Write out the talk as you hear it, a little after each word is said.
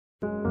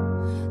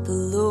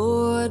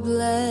Lord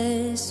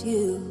bless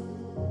you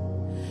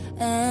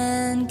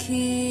and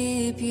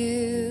keep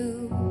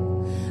you.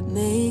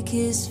 Make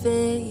his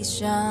face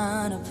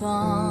shine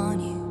upon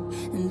you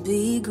and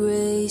be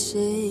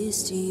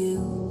gracious to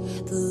you.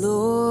 The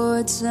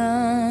Lord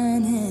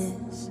turn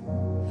his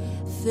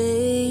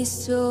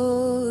face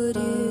toward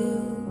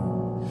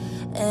you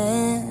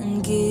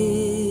and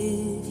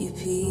give you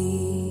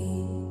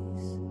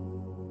peace.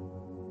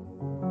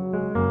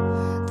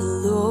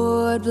 The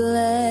Lord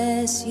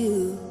bless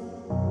you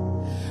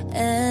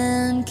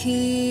and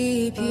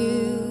keep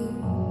you.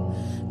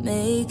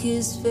 Make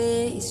his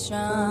face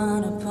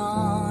shine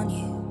upon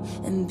you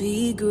and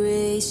be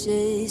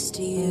gracious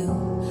to you.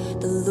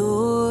 The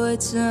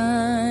Lord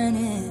turn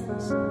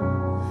his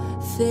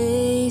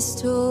face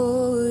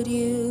toward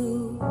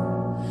you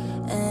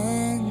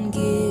and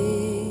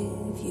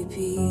give you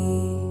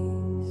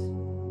peace.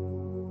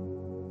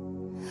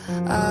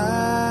 Amen.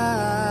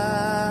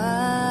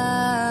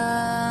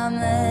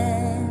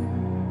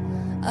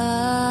 Amen.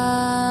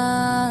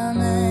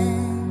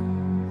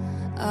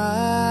 Amen.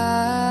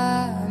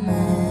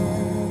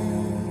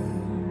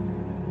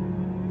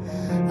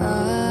 Amen.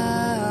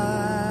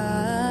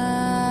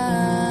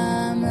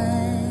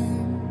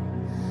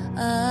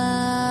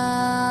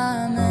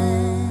 Amen.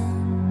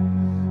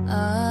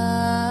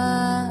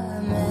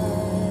 Amen.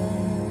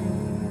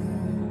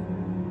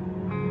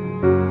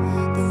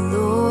 The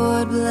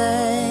Lord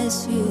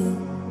bless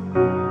you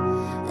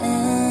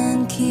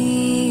and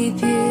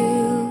keep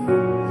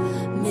you.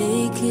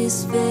 Make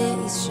his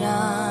face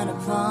shine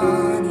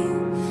upon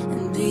you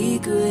and be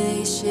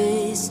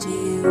gracious to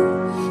you.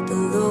 The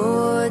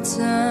Lord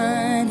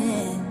turn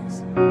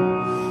his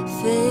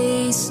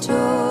face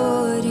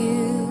toward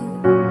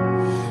you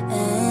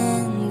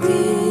and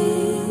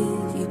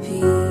give you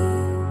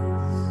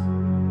peace.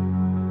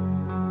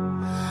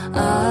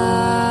 Amen.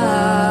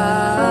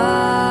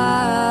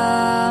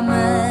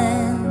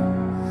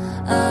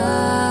 Amen.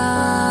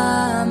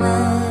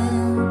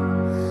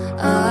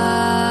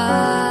 Amen.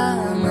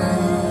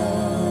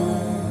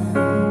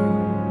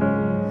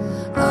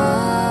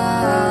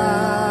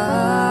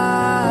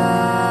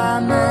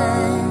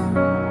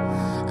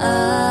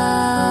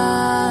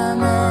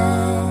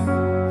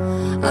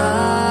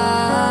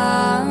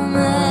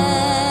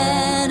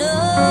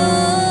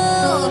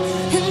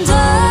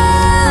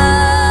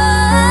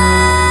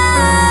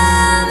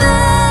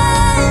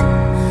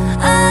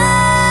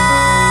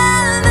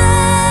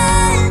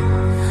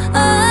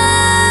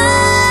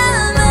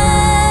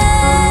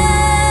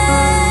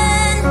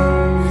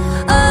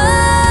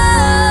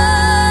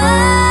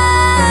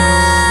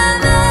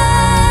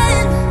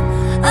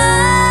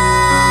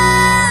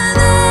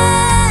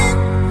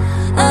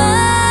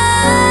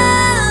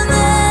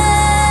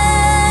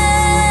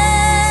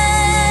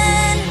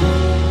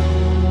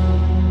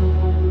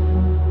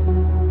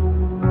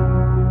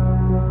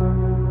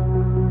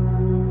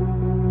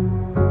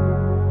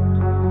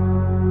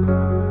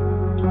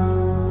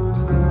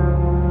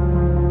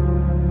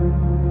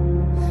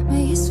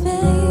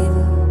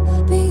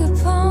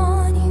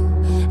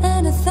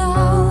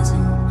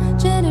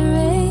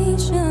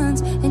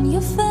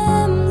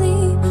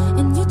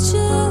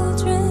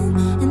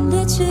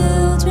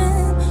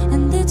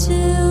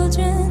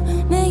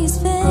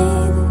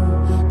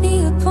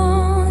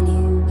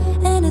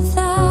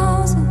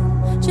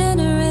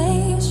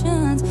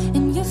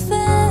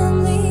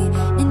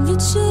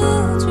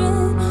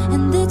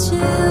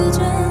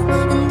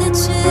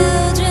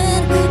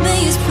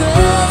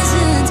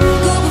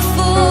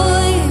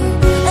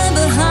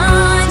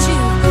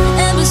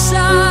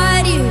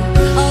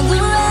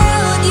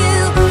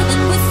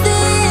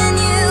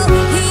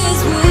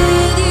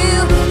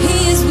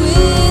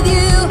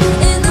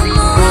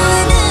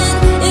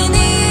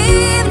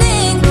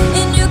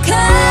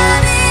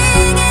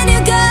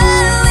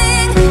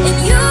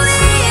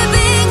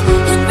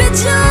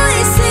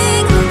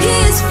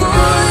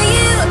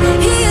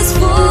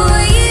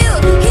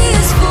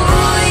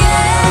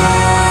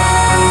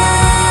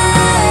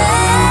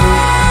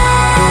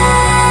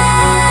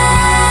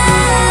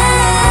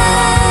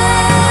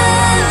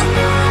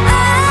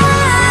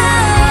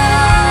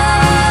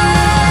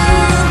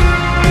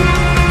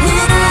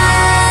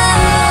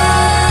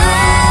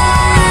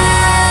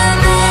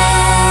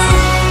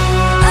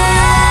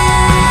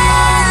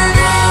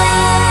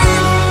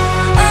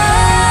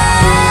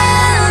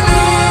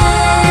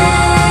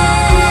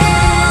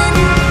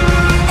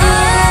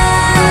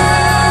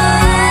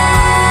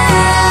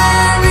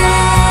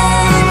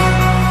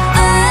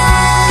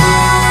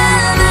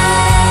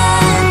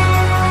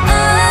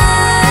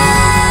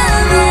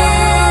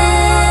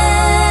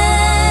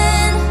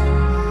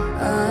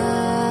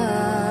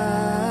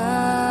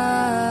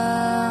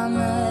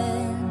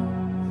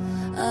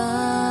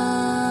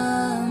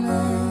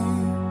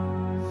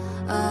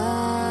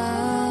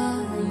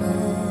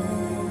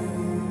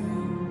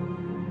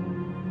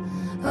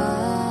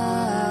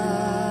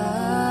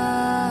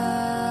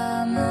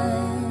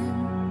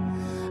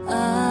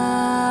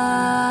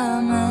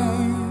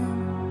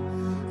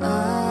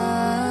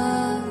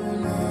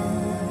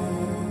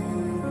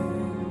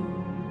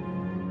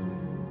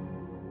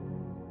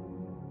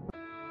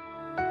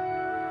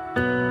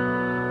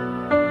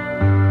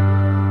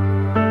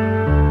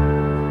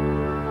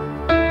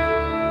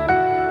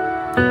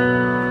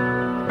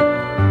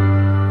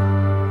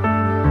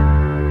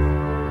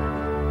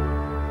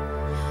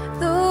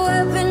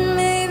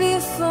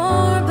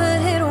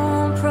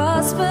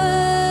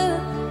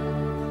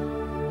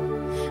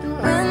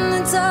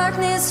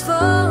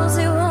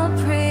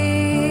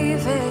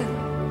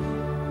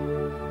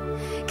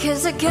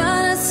 'Cause the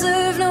God I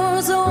serve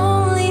knows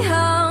only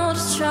how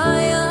to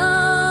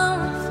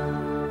triumph.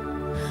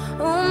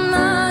 Oh,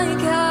 my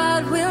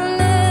God will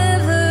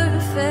never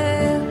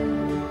fail.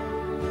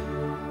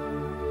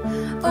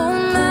 Oh,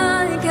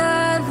 my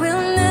God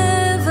will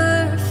never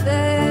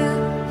fail.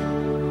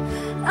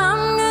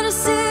 I'm gonna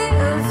see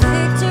a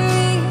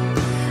victory.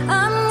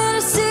 I'm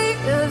gonna see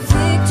a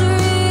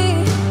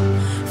victory.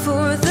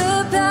 For the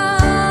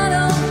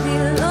battle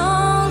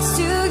belongs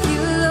to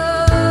you,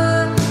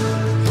 Lord.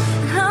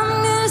 I'm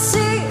gonna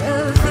see a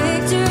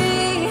victory.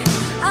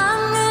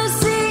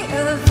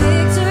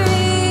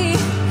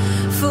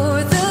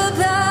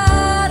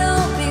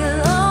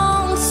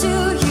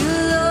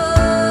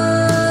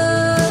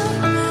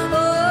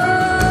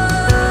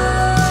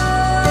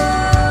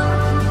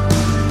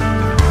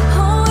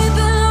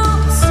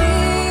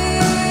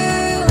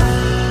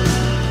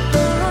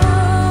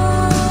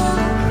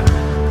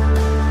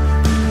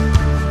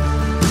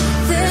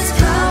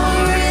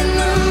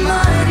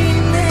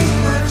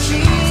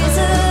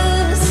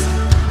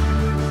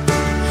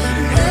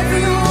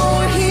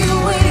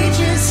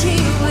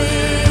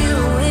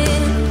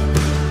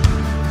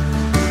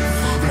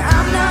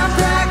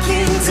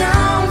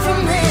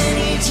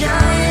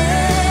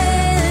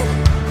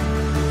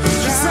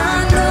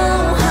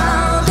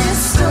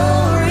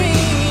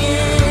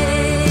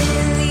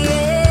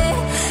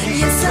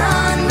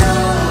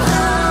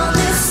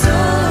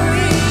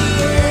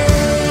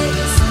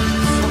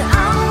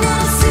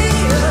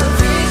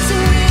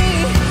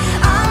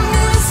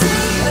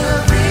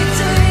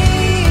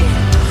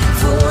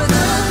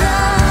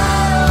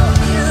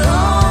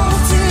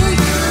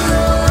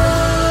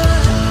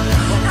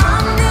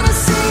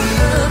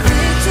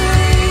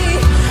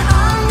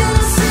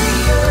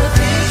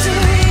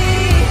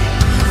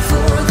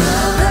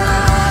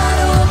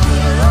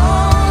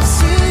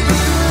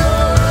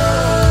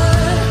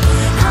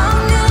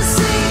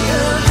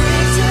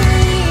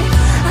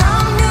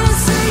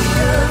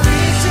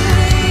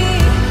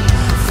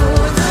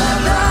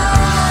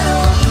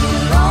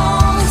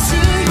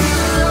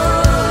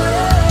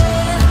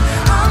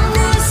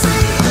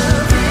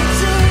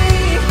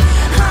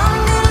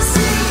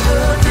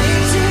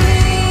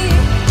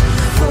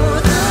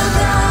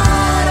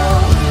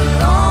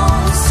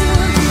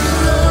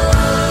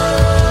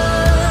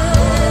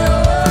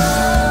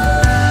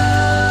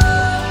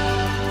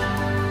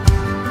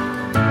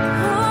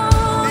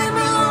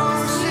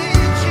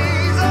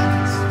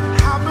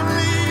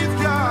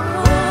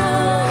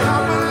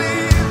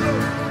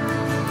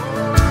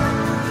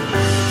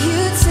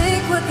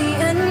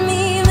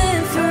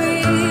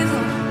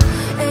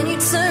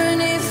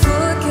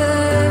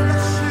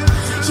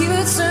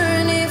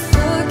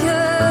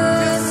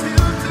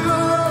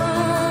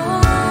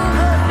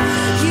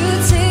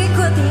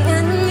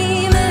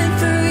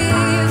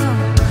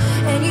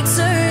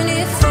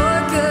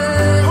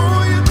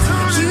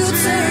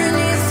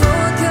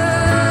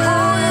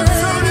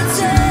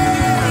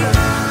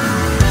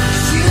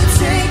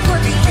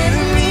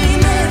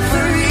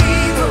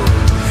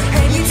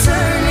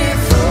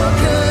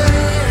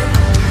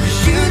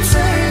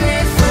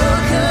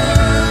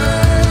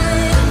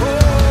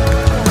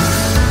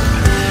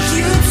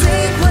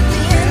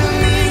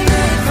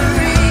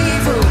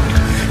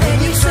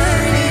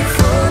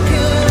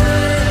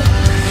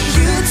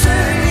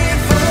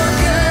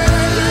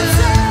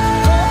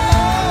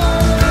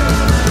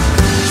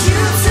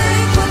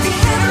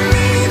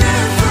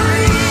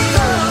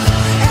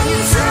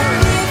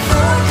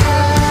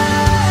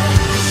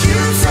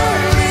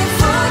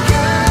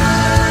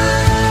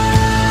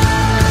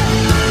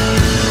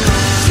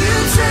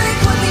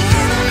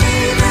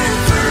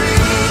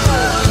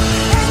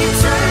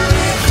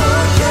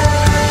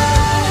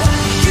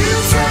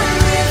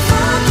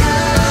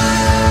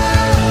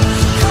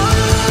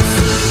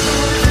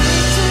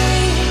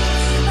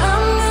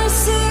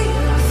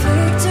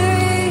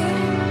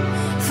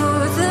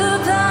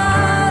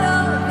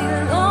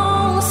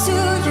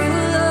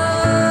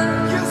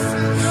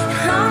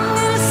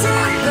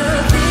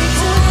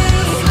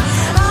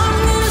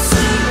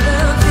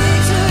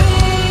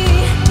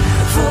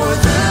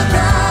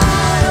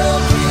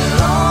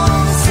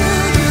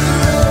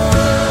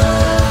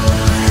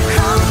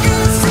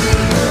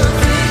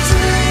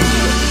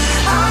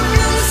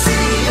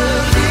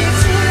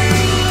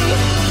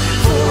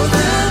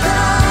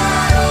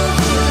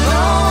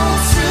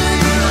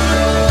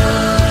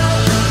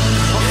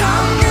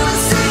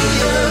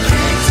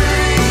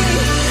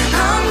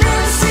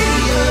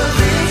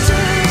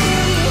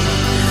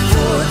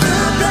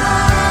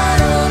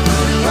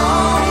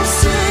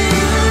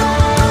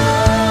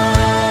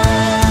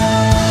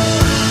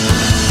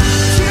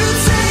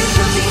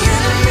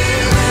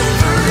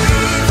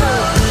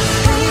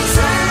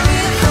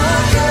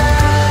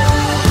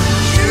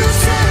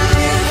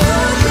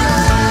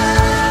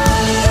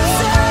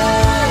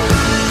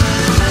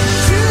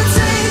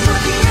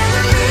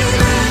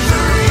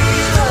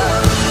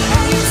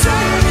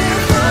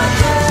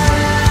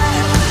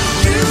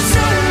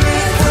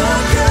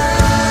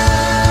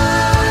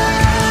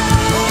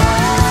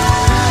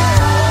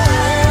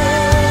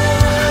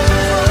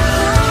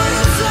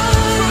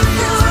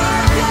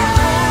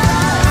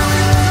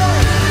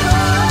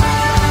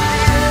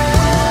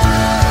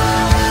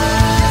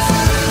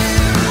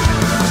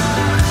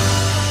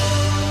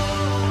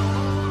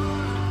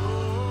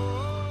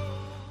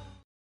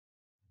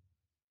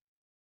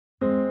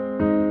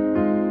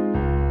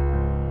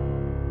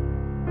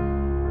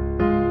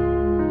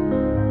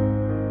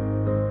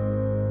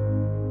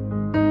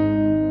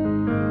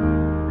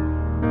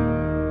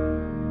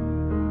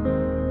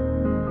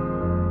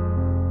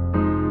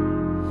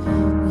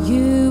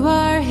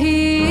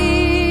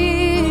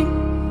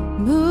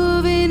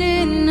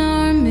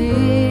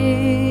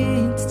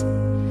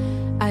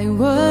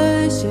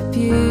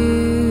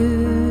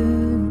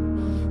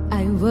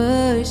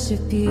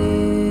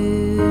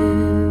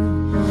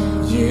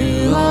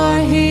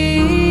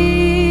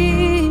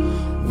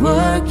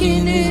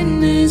 working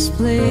in this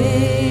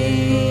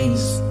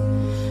place.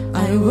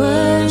 I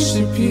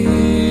worship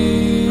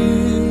you,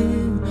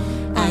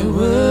 I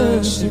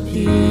worship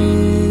you.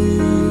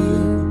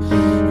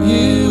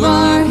 You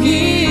are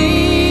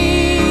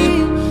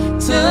here,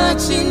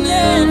 touching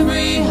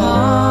every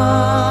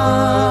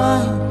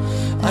heart.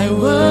 I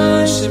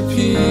worship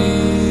you,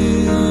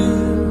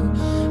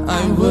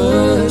 I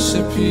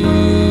worship you.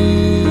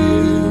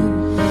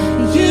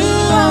 You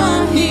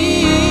are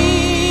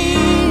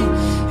here,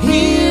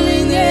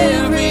 healing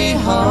every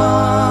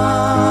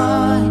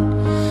heart.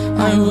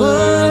 I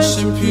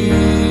worship you,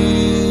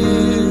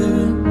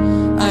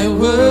 I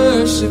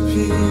worship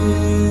you.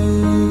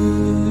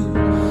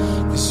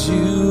 'Cause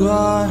you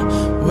are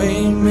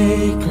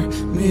waymaker,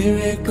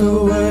 miracle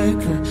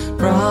worker,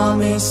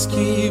 promise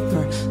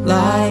keeper,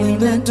 light in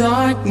the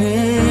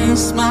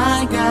darkness. My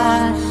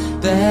God,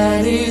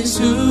 that is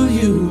who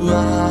you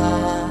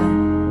are.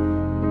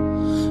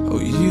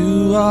 Oh, you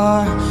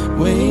are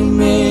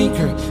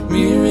waymaker,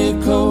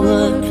 miracle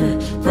worker,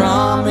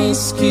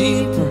 promise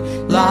keeper,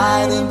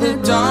 light in the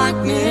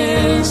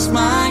darkness.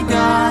 My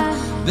God,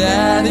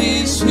 that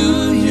is who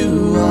you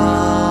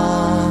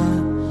are.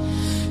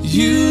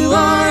 You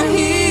are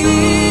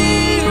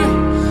here,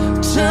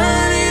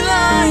 turning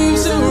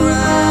lives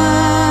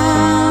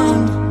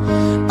around.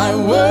 I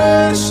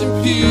worship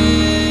you,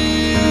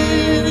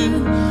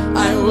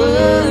 I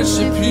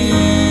worship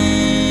you.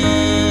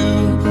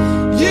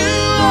 You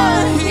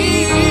are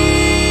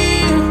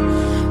here,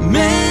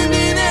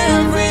 mending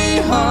every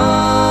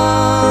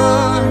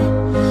heart.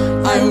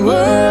 I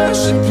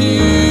worship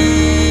you,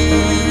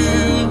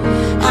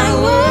 I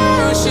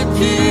worship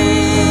you.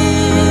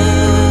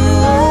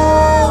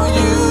 Oh,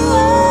 you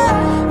are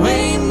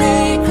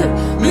waymaker,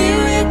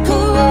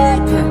 miracle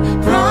worker,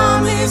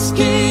 promise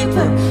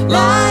keeper,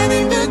 light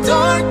in the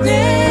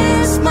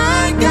darkness.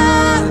 My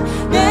God,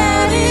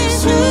 that is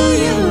who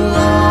you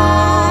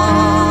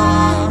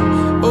are.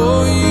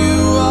 Oh, you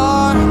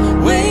are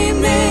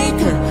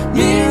waymaker,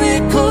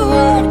 miracle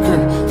worker,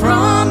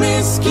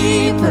 promise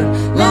keeper,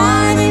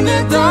 light in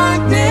the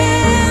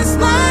darkness.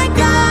 My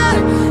God,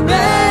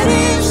 that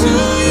is who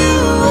you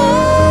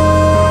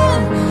are.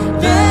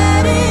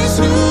 That is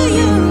who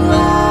you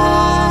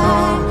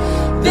are.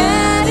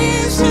 That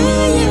is who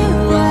you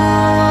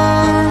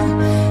are.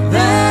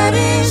 That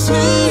is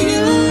who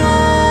you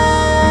are.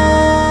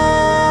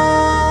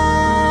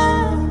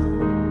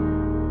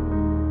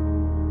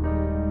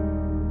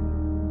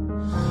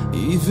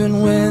 Even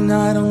when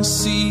I don't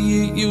see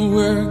it, you're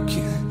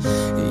working.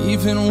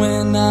 Even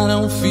when I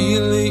don't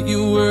feel it,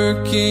 you're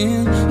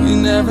working. You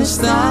never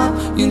stop,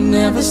 you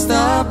never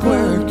stop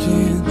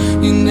working.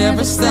 You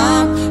never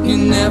stop, you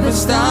never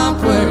stop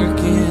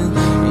working.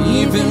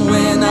 Even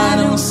when I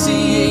don't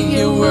see it,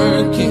 you're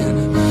working.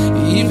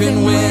 Even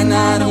when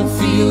I don't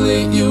feel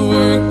it, you're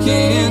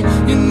working.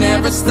 You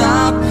never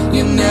stop,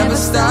 you never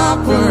stop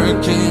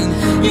working.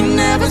 You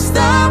never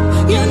stop,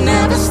 you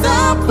never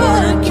stop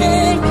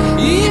working.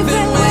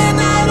 Even when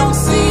I don't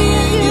see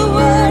it, you're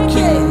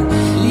working.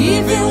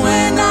 Even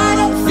when I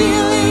don't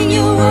feel it,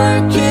 you're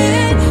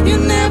working. You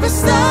never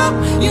stop,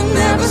 you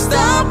never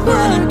stop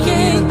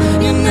working.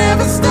 You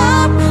never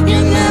stop, you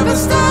never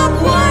stop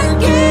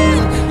working.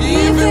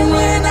 Even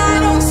when I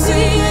don't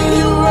see it,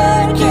 you're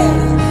working.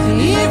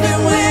 Even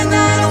when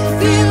I don't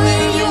feel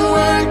it, you're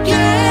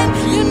working.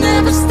 You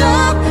never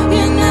stop,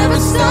 you never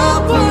stop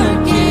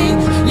working.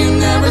 You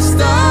never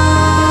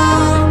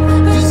stop.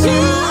 'Cause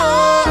you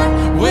are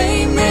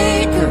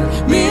waymaker,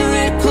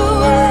 miracle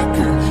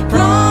worker,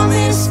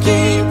 promise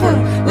keeper,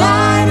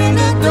 light in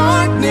the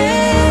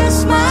darkness.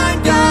 My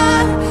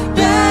God,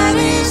 that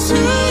is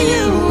who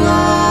you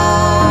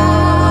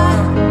are.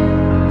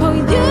 Oh,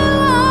 you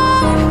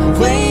are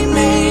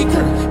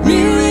waymaker,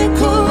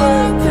 miracle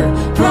worker,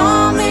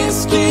 promise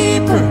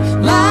keeper,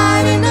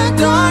 light in the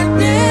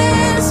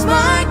darkness.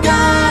 My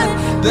God,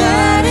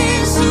 that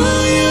is who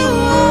you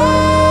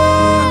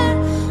are.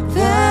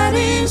 That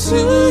is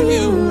who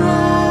you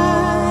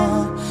are.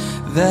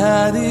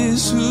 That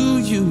is who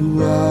you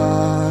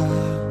are.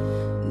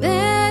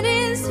 That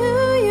is who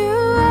you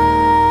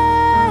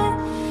are.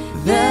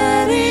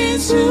 That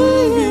is who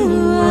you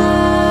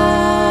are.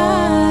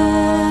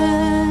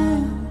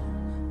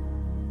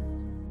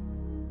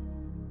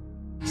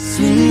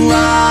 Sing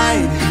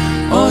wide,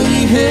 all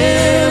ye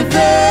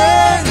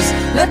heavens,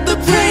 let the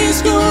praise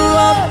go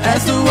up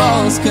as the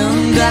walls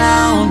come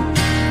down.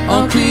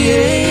 All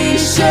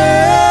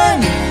creation,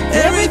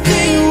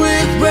 everything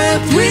with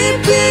breath,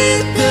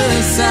 repeat the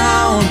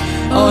sound.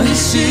 All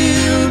his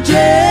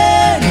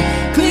children,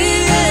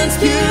 clean hands,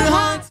 pure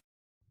hearts.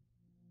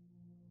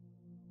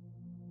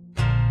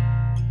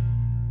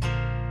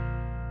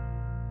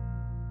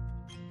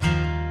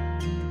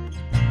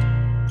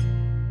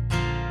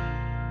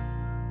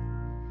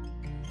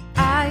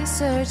 I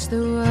searched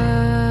the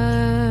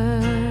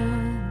world,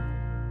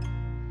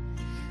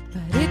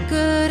 but it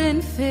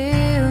couldn't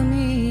fill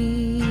me.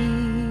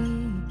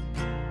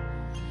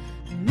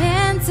 A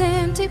man's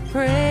empty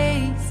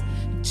praise,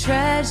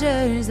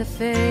 treasures of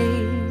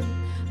faith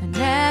and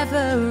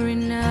never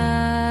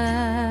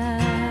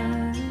enough.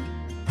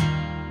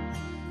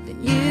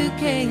 Then you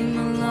came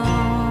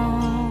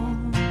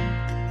along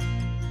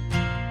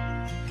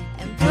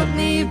and put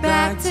me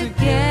back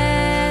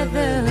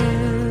together,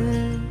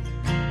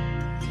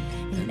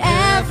 and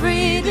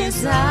every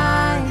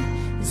desire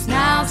is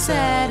now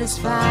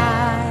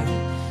satisfied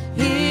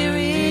here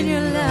in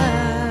your love.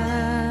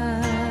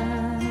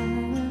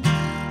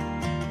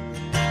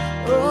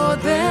 Oh,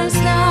 there's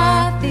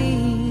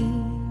nothing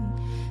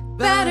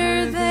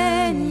better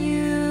than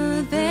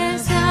you.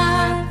 There's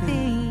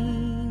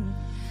nothing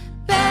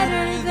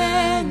better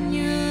than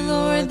you,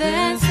 Lord.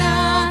 There's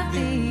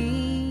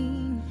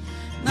nothing,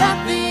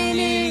 nothing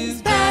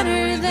is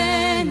better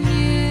than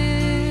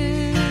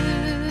you.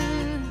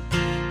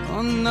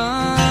 Oh,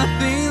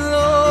 nothing,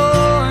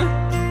 Lord.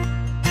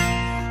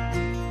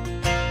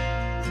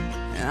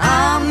 And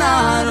I'm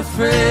not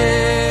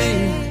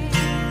afraid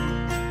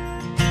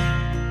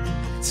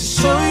to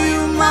show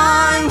you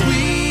my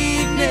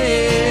weakness,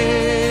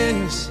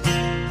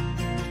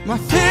 my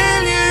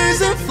failures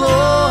and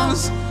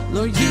flaws.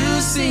 Lord, you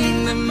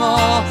seen them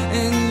all,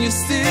 and you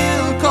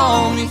still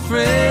call me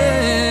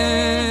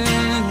friend.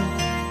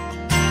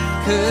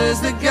 'Cause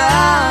the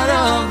God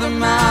of the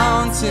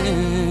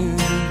mountain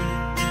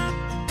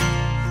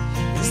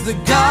is the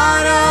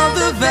God of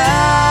the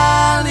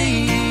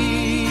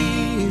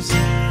valleys,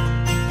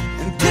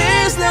 and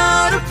there's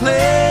not a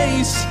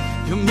place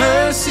your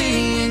mercy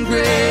and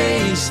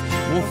grace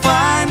won't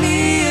find me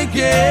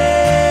again.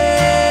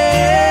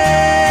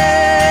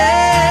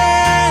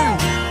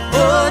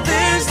 Oh,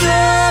 there's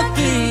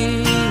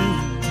nothing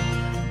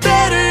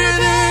better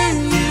than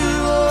you.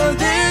 Oh,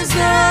 there's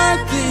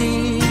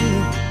nothing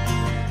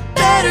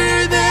better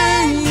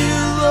than you,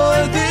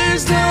 Lord.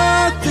 There's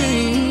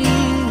nothing,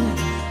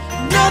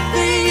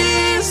 nothing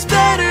is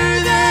better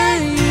than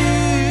you.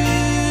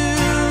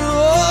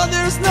 Oh,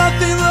 there's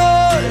nothing,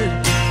 Lord.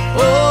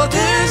 Oh,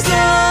 there's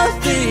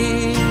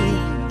nothing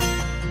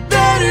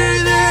better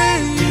than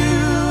you.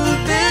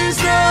 There's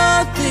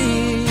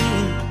nothing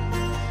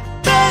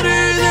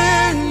better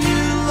than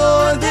you,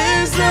 Lord.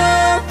 There's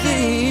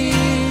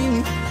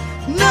nothing,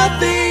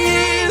 nothing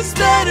is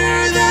better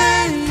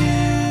than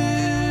you.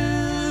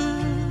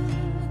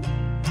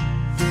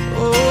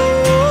 Oh,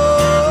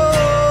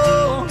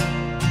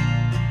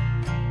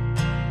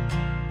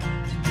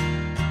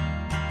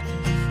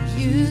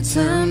 you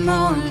turn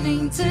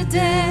mourning to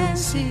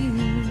dancing.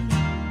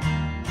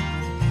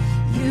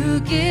 You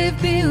give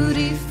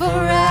beauty for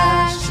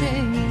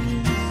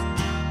ashes.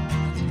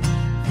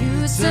 You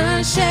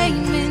turn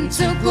shame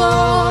into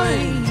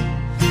glory.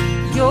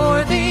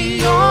 You're the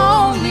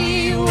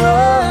only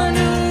one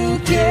who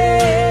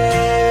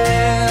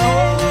can.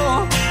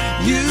 oh,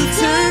 you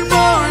turn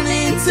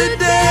mourning to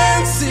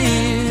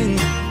dancing.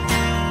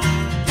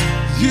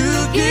 You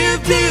give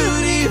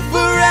beauty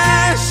for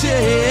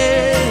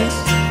ashes.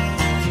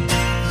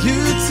 You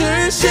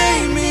turn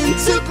shame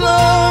into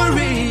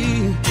glory.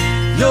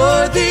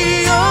 You're the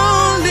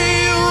only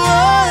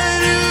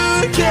one who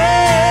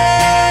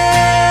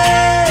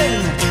can.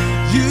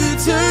 You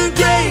turn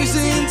graves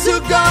into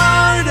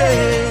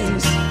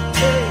gardens.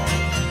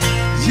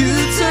 You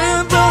turn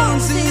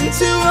bones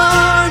into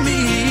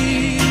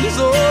armies.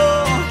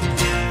 Oh,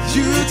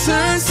 you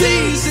turn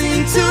seas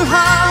into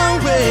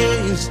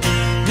highways.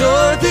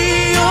 You're the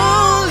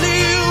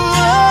only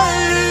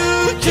one who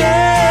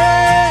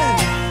can.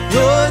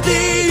 You're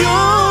the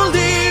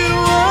only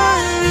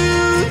one who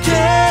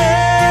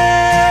can.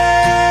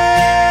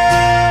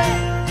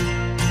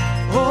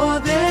 Oh,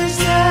 there's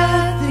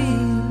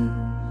nothing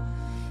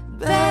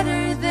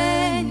better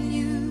than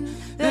you.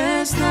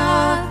 There's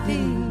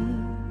nothing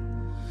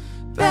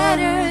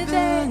better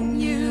than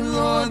you,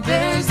 Lord.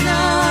 There's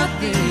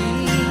nothing,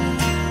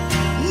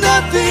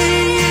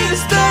 Nothing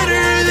is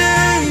better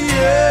than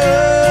you.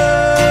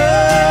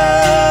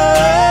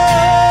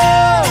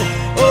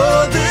 Oh,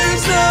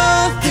 there's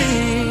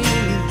nothing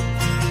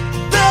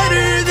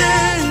better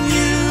than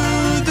you.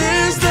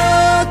 There's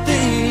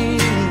nothing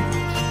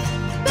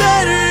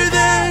better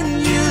than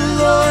you,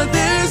 Lord.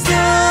 There's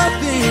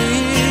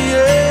nothing,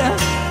 yeah.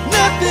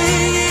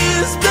 Nothing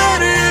is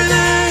better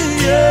than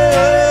you.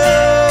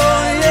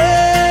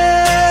 Yeah,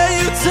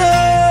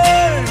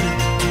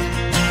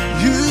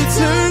 you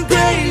turn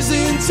graves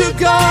into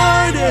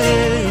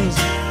gardens.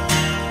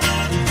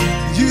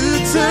 You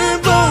turn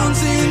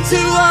bones into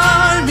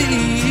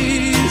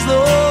armies,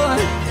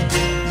 Lord.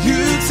 You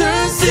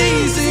turn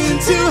seas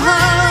into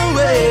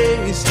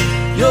highways.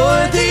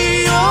 You're the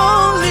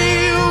only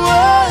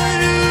one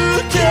who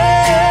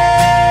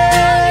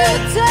can.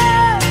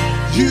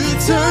 You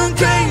turn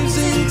graves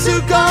into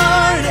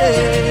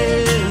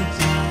gardens.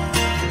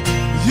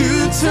 You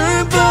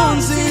turn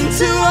bones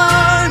into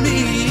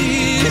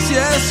armies.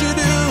 Yes, you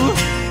do.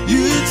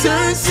 You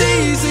turn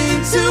seas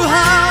into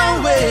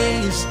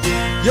highways.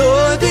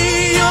 You're the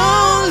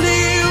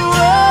only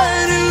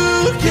one who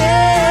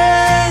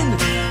can.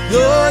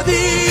 You're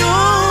the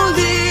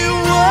only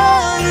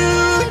one who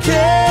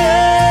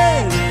can.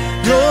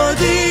 You're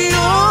the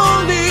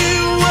only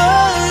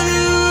one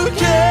who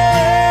can.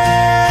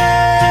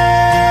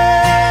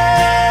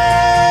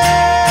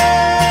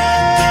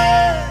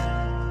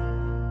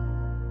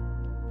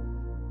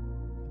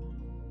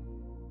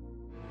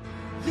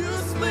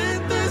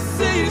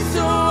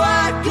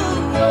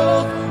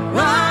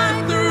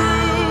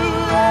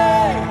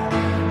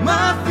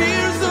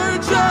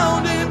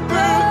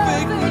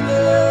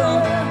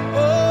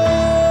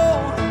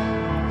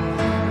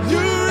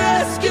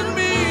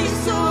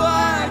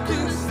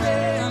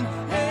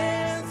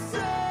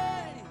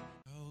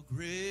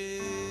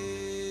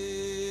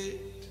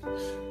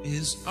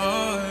 is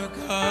our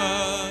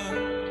God.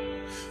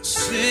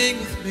 Sing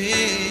with me,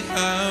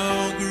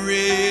 how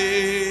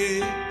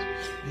great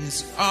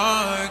is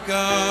our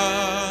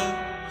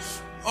God.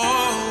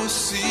 Oh,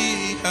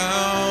 see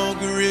how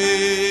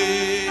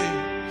great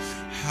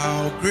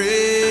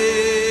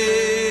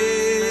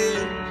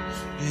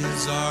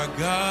is our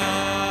God.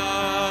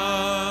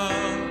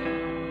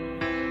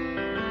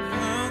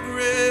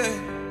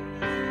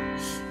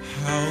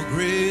 How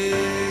great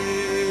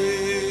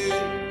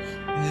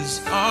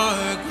is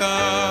our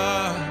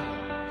God.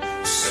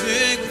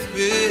 Sing with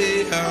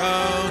me,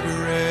 how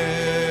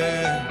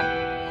great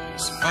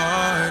is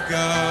our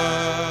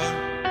God.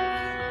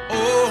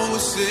 Oh,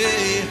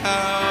 say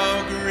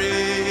how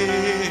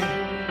great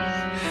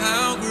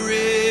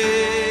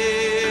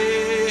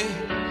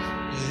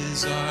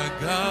is our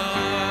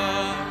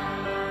God.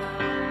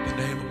 The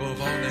name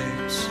above all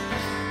names.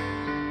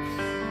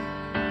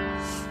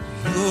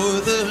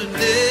 You're the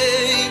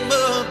name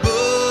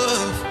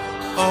above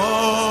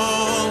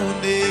all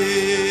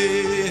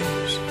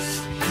names.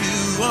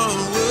 You are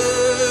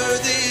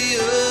worthy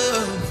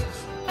of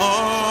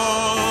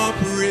all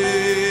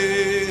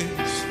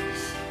praise,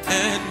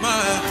 and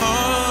my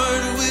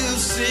heart will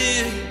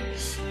sing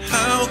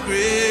how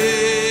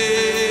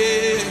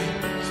great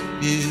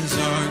is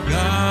our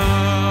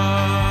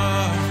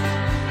God.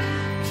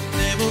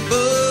 Name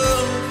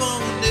above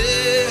all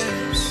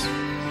names.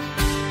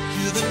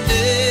 You're the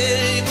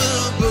name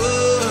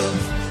above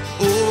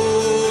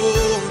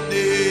all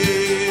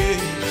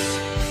names.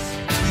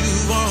 You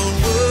are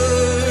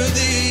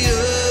worthy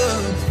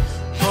of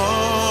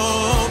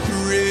all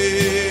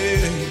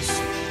praise,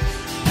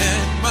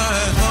 and my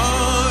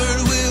heart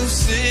will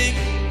sing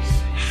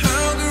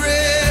how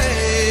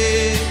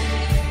great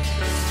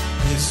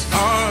is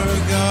our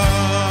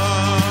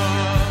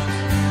God.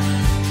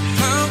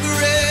 How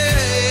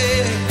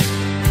great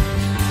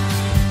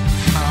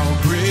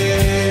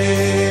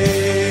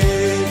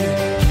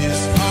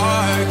is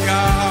our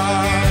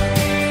God.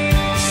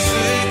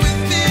 Sing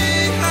with me,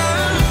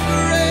 how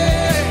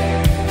great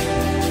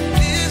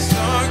is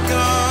our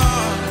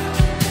God.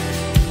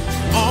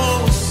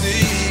 Oh,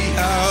 see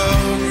how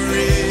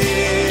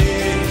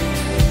great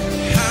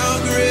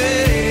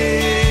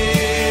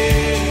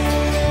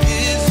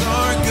is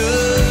our God.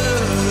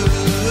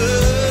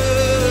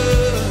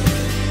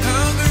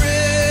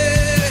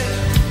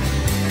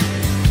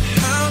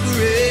 How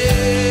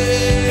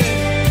great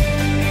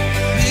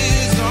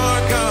is our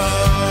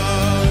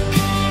God.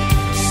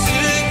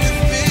 Sing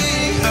with me,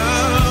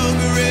 how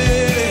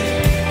great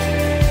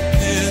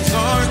is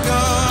our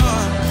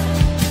God.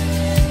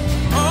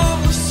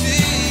 Oh,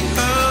 see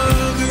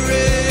how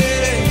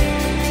great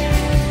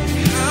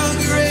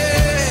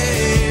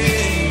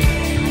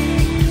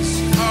is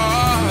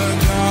our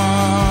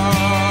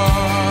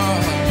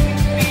God.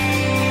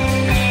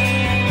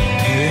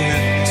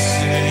 Then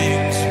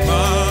sings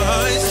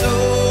my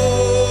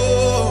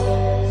soul,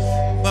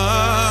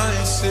 my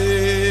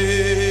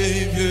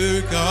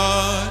Savior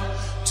God,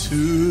 to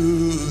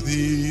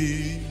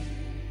thee.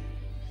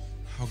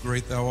 How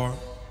great thou art.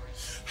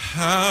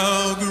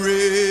 How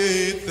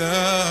great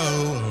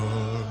thou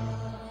art.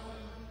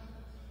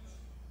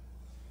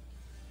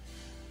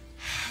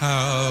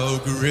 How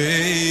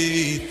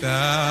great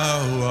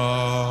thou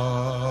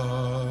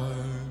art.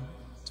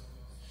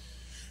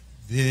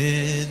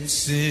 Then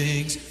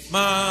sings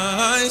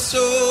my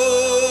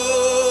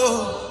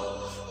soul,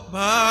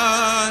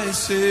 my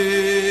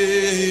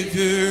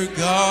Savior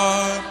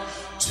God,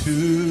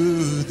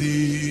 to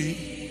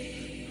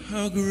thee.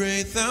 How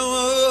great thou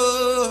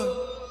art.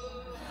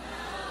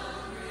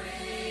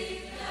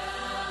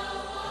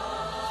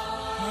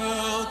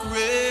 How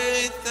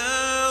great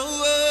thou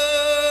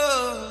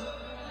art.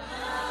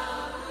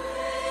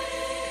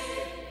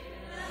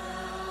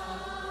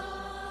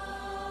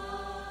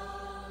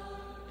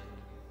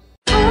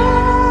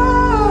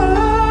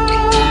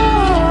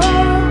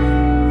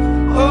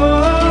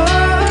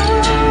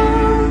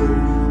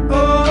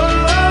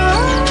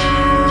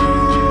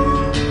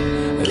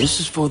 This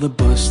is for the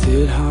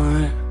busted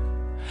heart.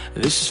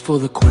 This is for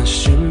the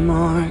question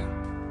mark.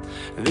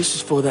 This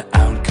is for the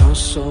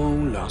outcast soul,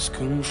 lost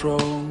control,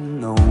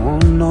 no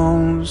one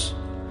knows.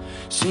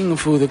 Singing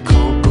for the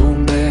cold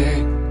gone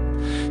back,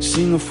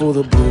 singing for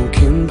the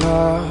broken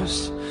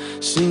past,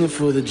 singing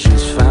for the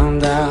just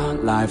found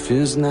out life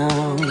is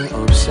now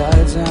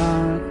upside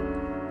down.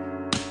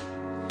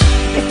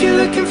 If you're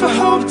looking for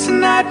hope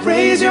tonight,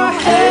 raise your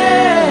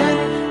hand.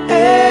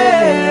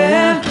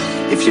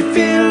 If you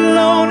feel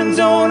alone and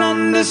don't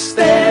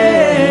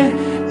understand,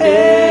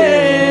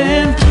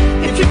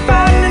 if you're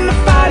fighting in the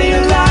fight of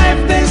your life,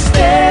 then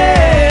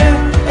stand.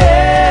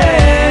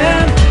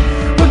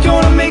 We're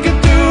gonna make it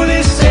through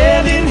this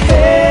hand in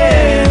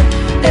hand.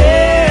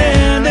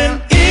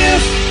 And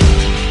if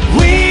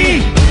we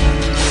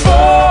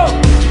fall,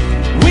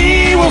 we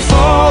will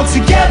fall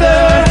together.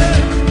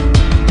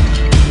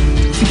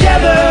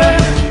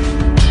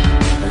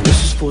 And this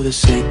is for the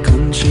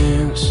second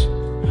chance.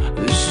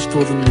 This is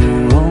for the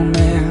new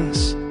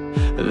romance.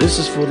 This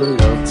is for the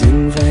loved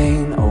in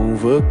vain,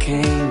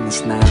 overcame,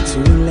 it's not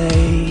too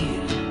late.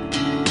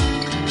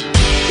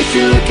 If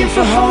you're looking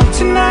for hope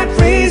tonight,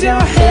 raise your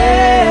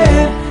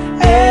hand.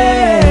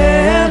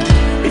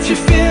 If you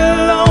feel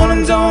alone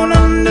and don't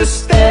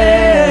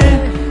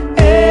understand,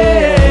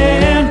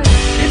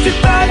 if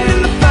you're fighting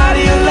in the fight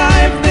of your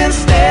life, then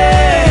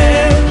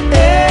stand.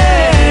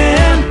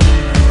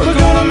 We're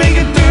gonna make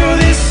it through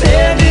this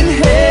hand in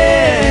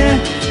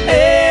hand.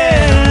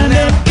 And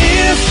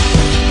if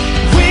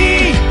we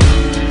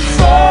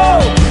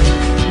fall,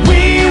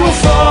 we will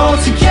fall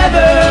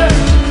together.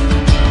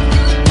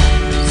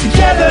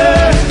 Together.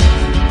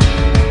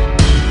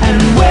 And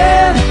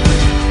when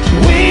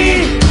we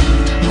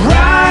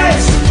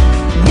rise,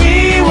 we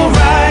will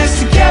rise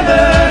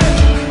together.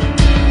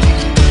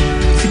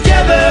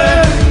 Together.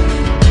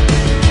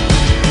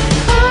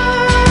 Oh,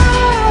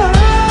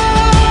 oh,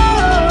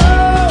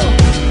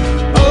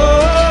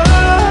 oh,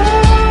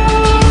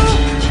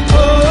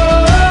 oh.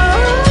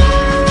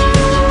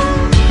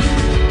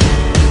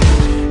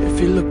 If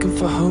you're looking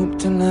for hope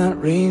tonight,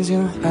 raise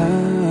your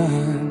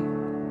hand.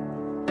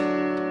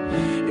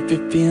 If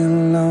you're feeling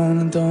alone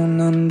and don't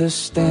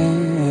understand,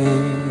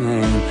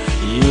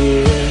 yeah.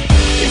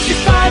 If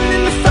you're fighting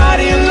in the fight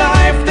of your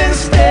life, then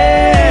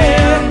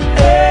stand.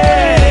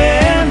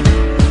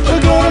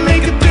 We're gonna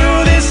make it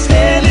through this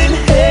hand in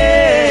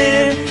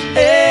hand.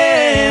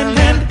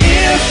 And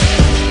if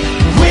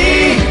we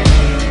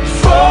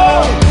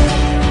fall,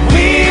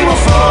 we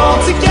will fall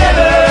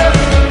together.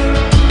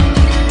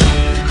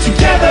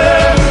 Together.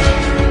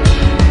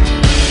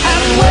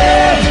 And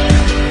when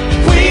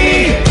we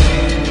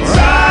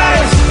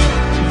rise,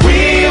 we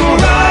will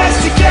rise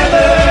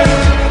together.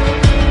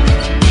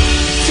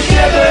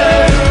 Together.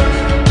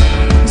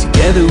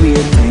 Together we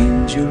are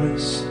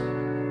dangerous.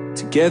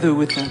 Together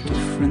with our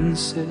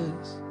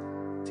differences.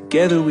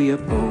 Together we are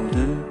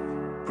bolder,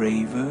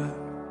 braver,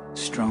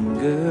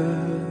 stronger.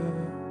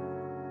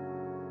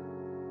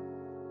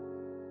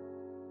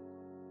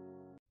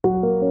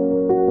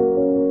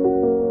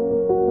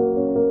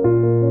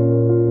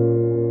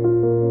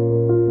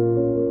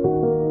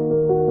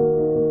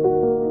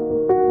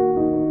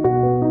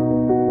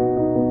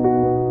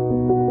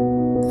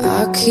 I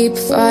keep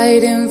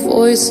fighting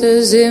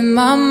voices in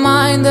my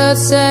mind that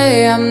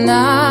say I'm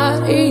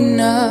not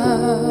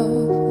enough.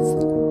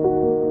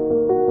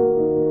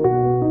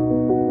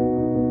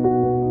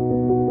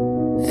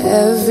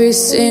 Every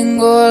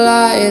single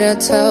lie that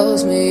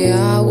tells me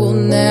I will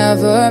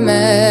never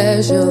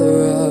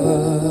measure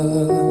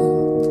up.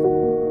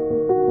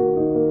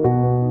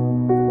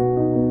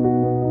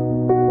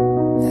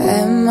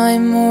 Am I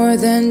more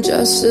than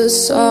just a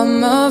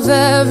sum of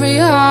every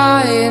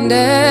high and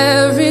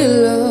every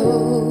low?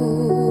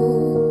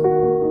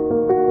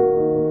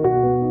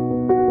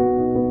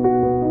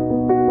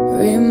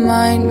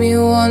 Remind me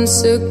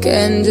once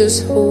again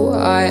just who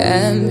I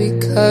am,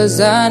 because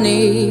I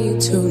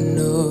need to know.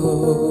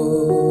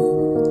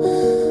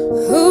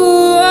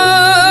 Ooh,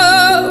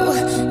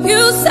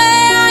 you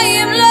say I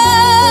am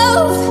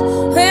loved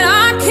when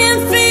I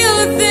can't feel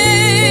a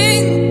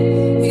thing.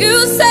 You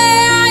say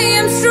I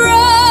am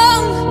strong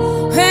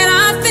when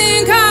I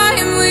think I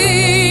am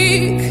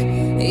weak.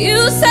 You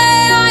say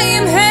I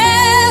am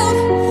held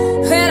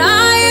when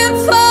I am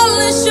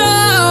falling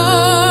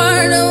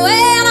short,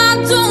 when I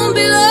don't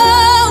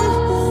belong.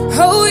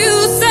 Oh, you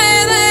say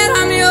that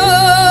I'm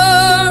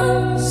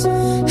yours,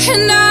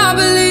 and I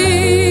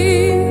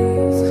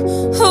believe,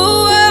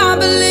 oh, I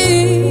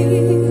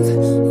believe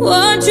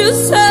what you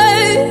say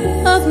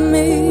of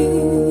me.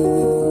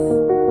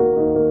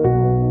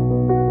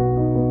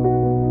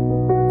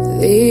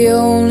 The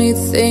only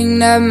thing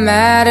that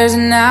matters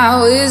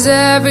now is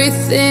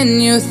everything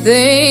you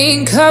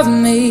think of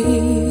me.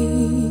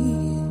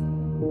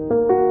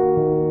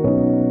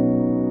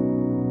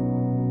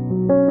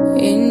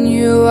 In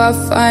you I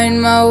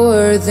find my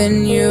worth,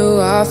 in you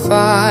I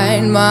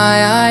find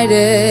my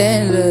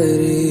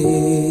identity.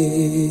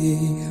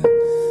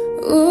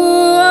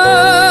 Ooh,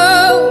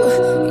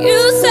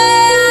 you say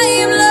I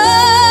am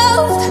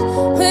loved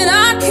when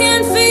I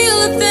can't feel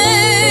a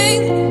thing.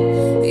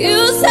 You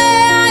say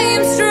I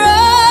am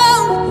strong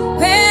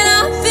when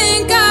I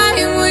think I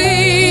am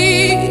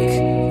weak.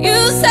 You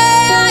say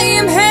I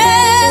am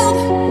held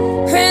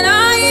when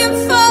I am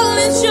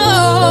falling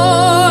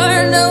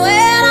short,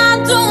 when I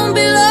don't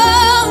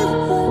belong.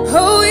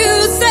 Oh, you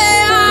say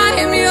I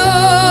am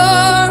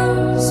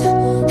yours,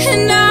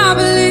 and I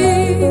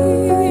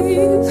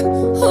believe,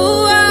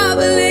 oh, I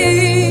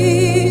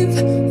believe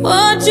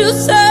what you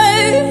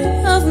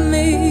say of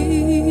me.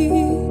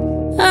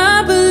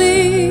 I believe.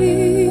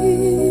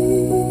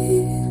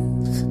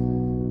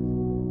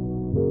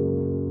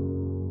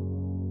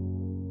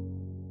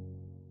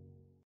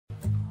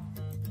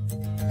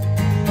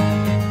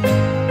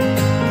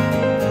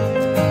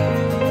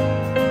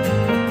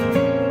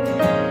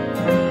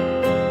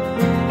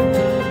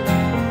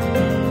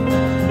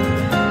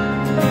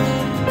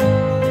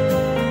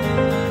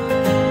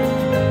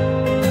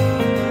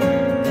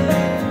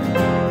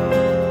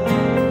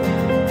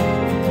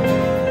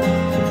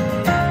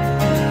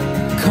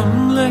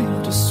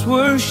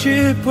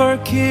 worship our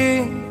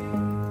King.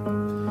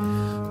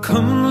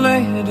 Come,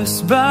 let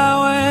us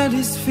bow at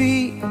His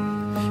feet.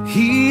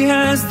 He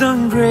has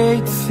done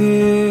great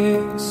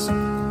things.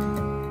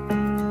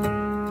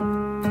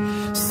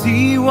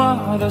 See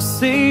what our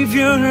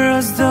Savior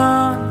has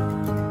done.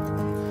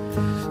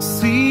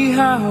 See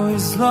how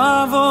His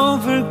love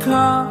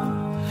overcome.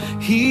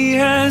 He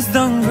has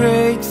done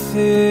great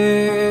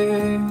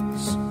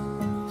things.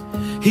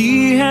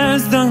 He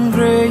has done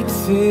great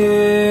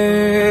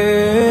things.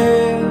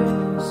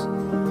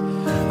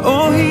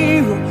 Oh,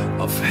 hero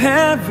of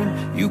heaven,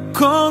 you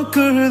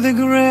conquer the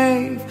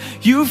grave.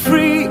 You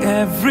free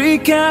every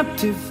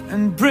captive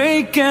and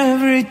break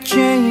every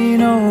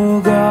chain. Oh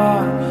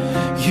God,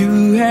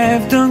 you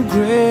have done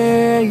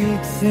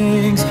great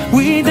things.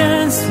 We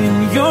dance in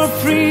your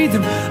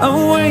freedom,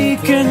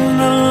 awake and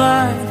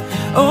alive.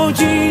 Oh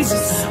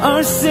Jesus,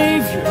 our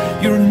Savior,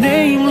 your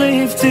name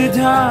lifted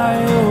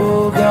high.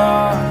 Oh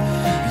God,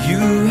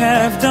 you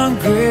have done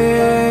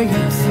great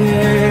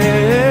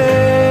things.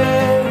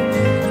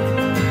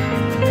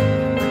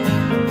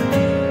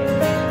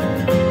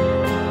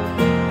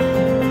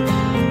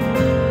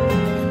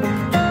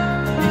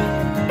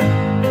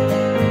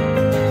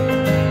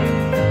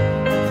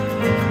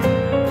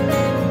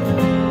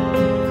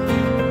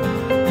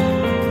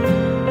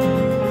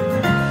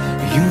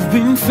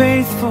 Been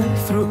faithful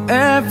through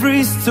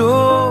every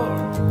storm.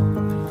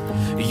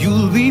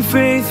 You'll be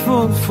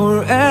faithful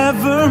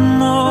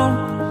forevermore.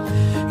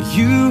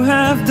 You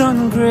have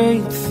done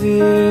great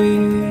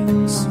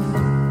things,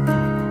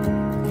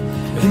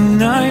 and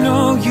I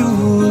know you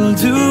will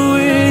do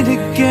it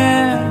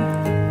again.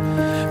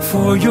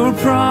 For your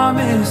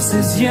promise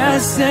is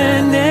yes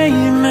and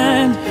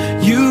amen.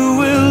 You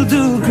will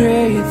do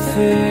great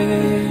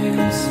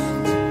things.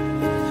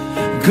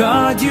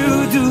 God, you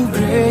do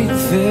great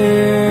things.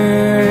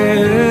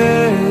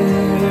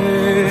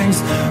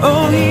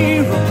 Oh,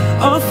 hero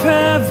of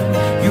heaven,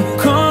 you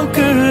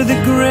conquer the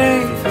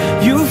grave.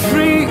 You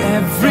free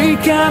every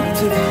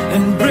captive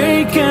and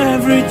break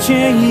every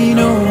chain.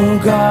 Oh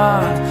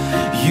God,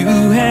 you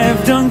have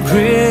done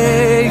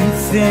great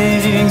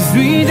things.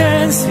 We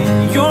dance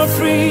in your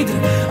freedom,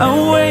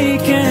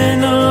 awake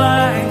and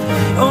alive.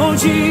 Oh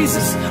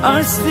Jesus,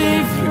 our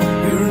Savior,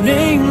 your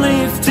name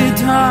lifted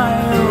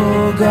high.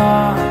 Oh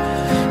God,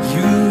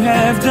 you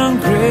have done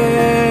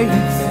great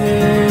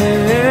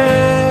things.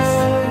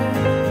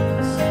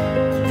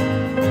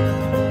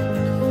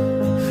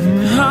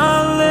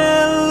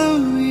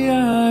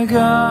 Hallelujah,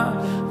 God,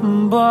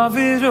 above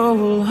it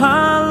all.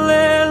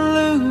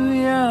 Hallelujah,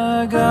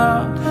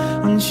 God,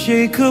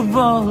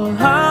 unshakable.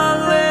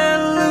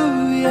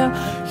 Hallelujah,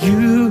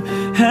 you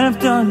have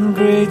done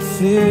great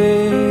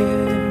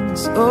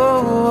things.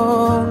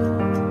 Oh,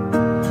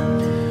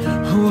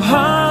 oh,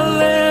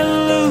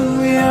 hallelujah,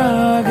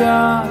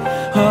 God,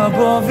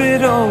 above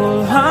it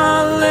all.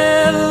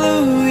 Hallelujah,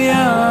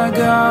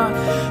 God,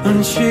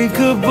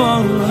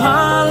 unshakable.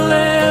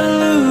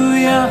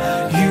 Hallelujah,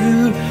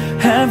 you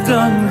have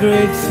done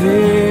great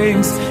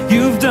things.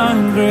 You've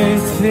done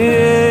great things.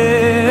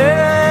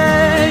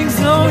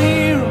 Oh,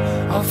 hero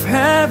of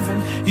heaven,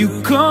 you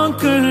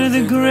conquer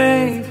the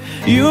grave.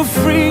 You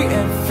free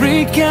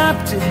every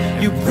captive,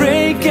 you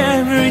break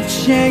every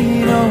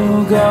chain.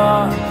 Oh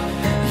God,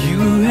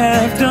 you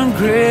have done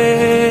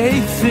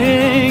great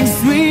things.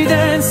 We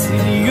dance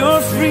in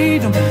your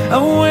freedom,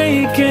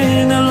 awake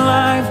and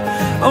alive.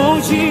 Oh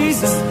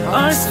Jesus,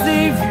 our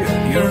Savior,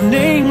 your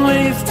name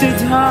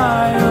lifted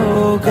high.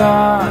 Oh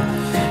God,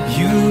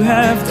 you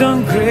have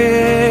done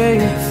great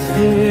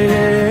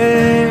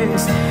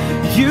things.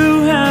 You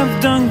have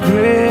done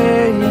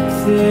great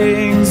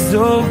things.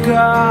 Oh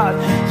God,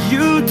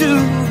 you do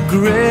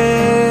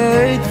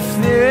great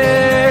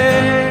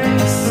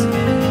things.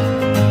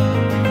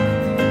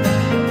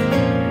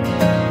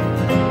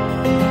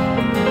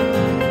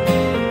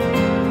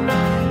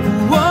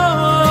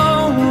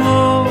 Whoa,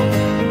 whoa.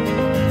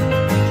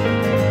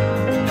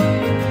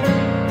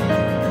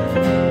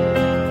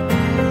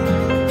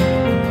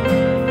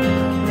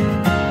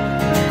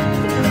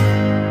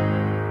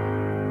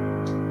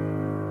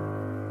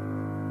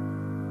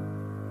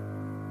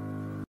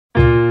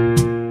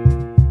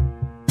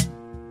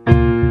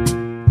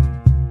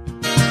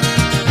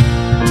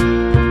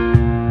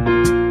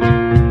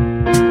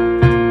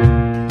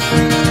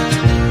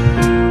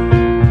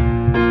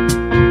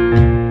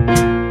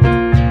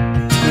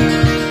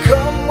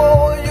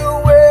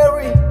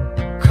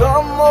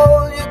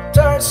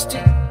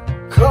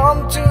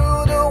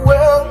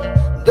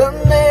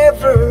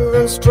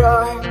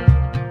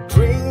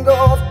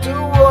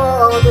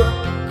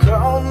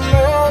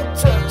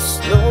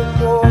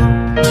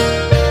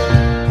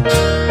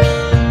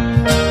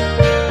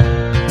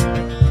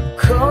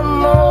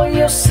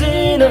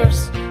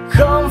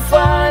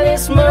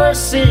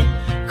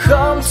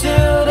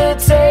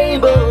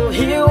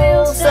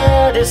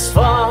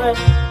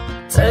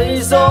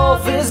 Taste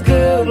of His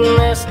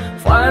goodness,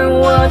 find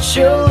what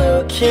you're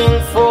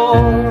looking for.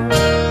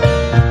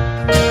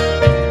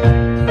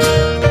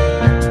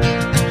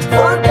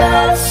 For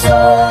God so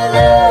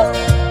loved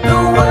the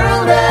world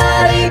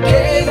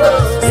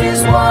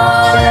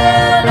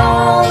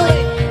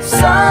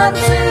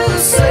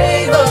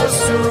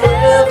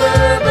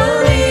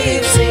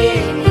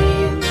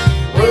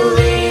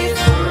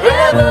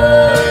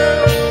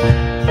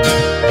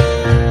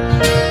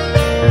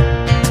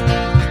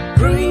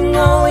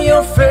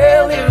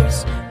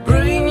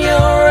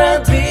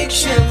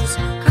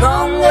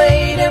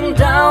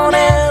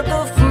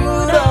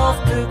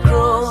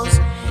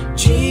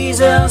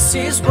Jesus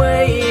is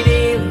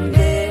waiting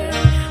there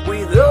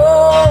with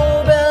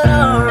open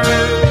arms.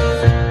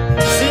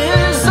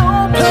 His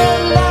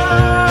open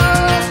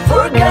arms.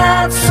 For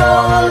God so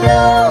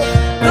loved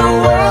the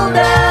world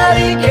that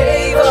He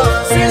gave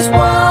us His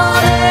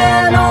one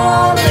and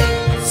only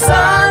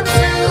Son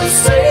to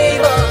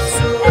save us.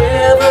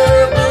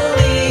 Whoever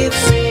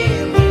believes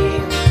in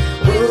Him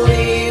will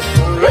live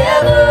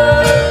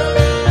forever.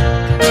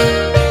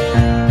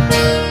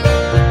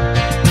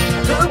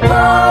 The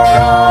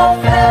power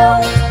of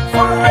hell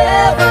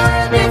forever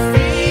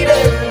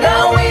defeated.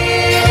 Now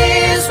it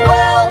is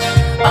well.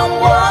 I'm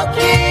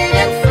walking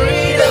in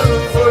freedom.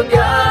 For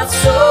God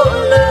so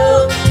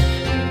loved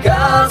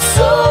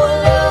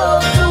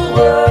the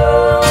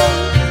world.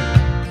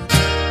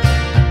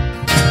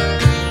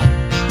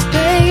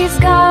 Praise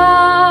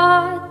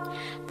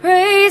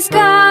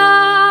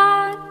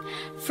God,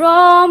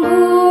 from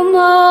whom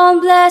all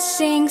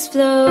blessings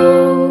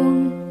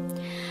flow.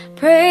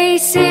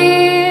 Praise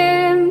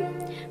Him,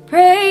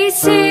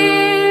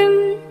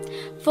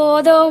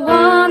 for the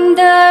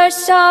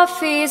wonders of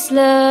His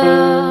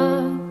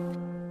love.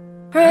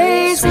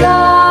 Praise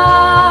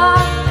God,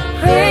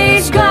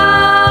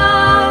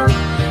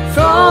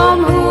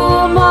 from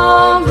whom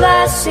all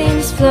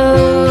blessings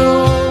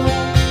flow.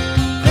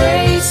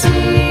 Praise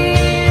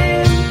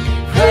Him,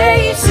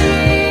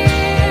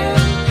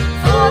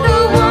 for the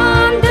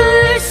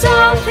wonders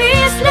of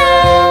His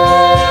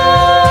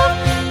love,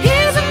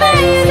 His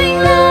amazing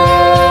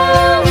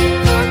love.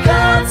 For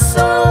God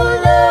so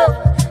loved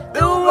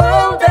the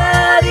world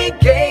that He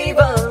gave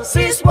us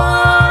His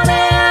one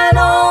and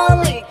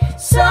only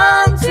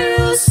Son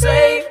to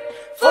save.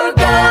 For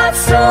God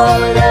so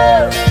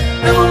loved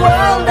the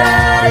world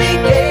that He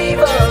gave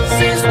us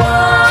His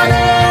one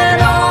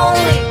and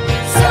only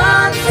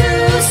Son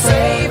to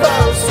save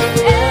us.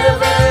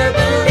 Whoever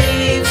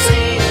believes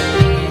in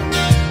Him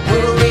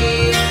will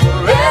live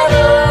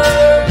forever.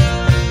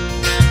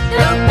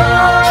 The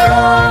power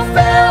of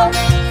hell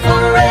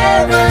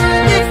forever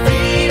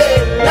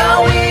defeated. Now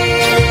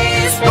it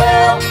is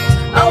well.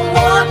 I'm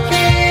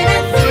walking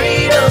in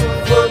freedom.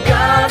 For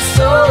God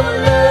so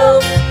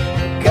loved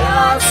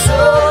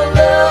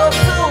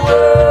the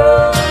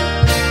world.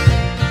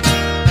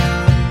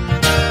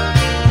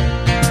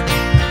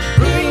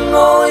 Bring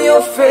all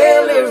your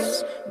failures,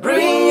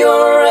 bring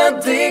your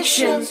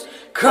addictions.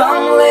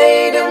 Come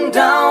lay them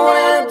down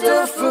at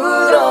the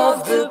foot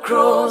of the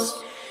cross.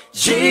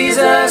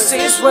 Jesus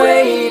is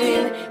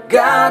waiting.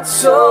 God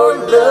so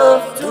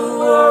loved the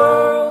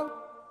world.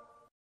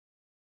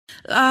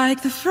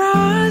 Like the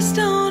frost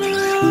on a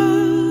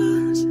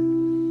rose,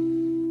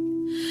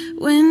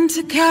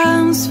 winter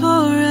comes for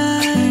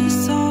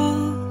us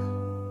all.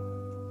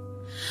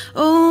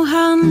 Oh,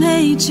 how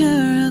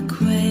nature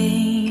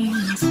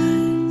acquaints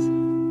us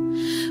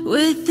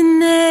with the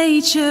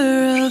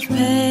nature of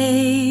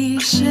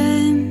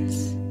patience.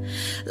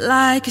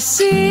 Like a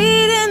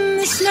seed in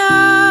the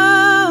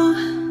snow,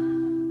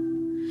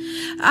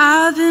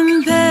 I've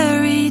been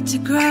buried to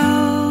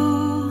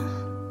grow.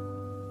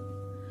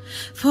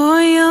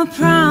 For your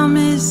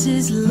promise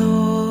is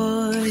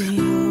loyal,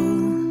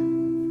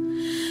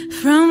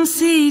 from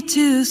sea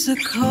to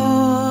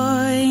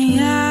sequoia.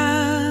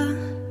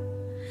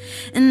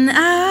 And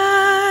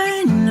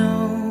I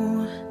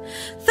know,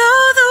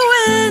 though the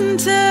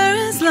winter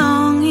is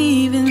long,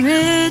 even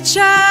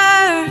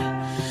richer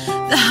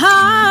the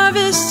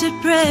harvest it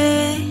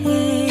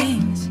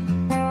brings.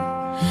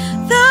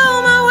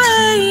 Though my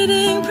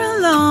waiting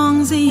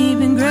prolongs,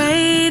 even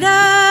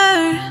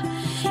greater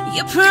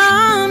your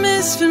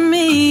promise for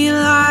me.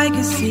 Like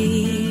a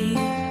seed,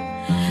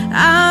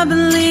 I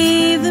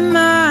believe that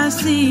my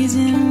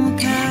season will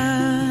come.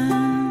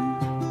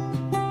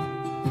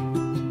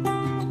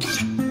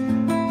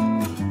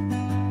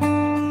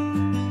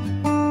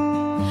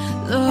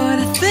 Lord,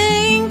 I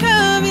think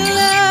of your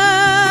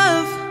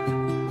love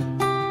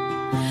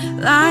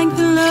like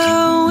the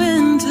low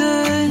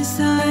winter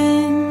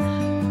sun.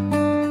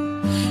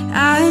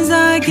 As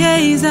I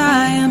gaze,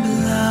 I am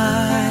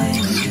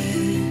blinded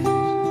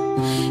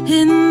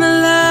in the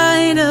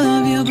light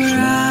of your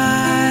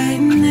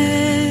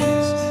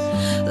brightness.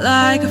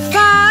 Like a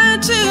fire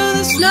to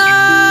the snow,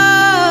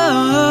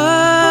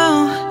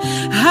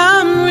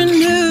 I'm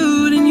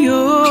renewed in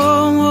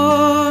your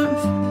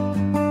warmth.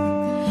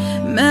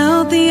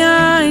 Melt the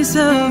ice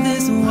of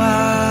this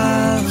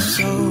wild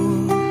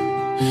soul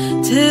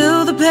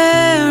till the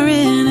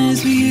barren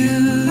is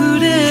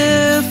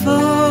beautiful.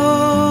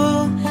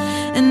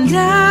 And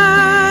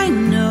I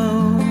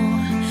know,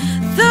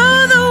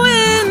 though the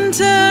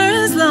winter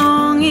is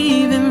long,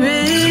 even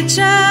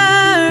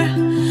richer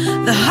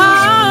the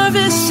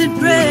harvest it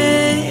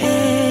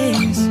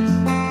brings.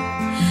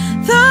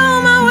 Though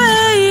my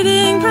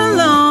waiting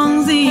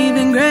prolongs,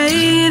 even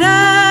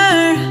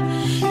greater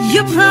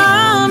your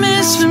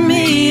promise for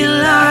me.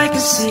 Like a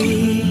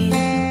seed,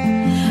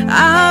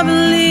 I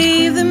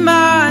believe that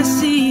my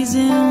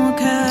season will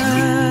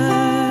come.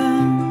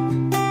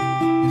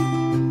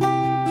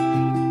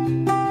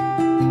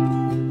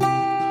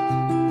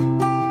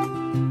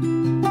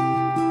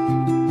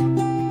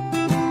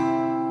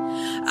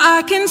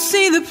 I can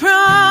see the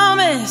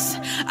promise,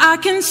 I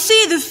can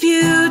see the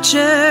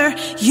future.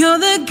 You're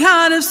the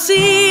God of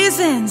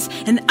seasons,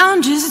 and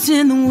I'm just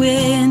in the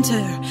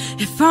winter.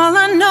 If all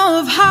I know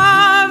of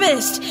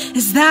harvest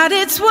is that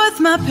it's worth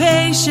my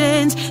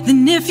patience,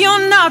 then if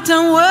you're not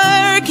done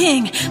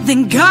working,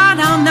 then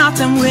God, I'm not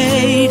done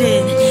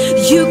waiting.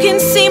 You can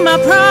see my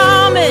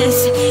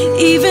promise,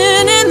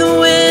 even in the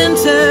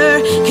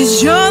winter,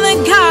 'cause you're the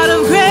God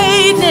of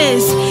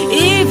greatness,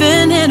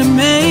 even in a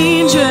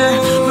manger.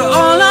 For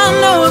all I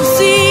know of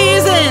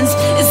seasons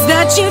is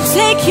that you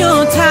take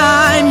your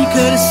time. You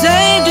could have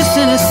saved us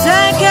in a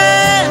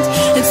second,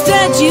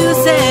 instead you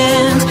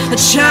sent a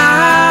child.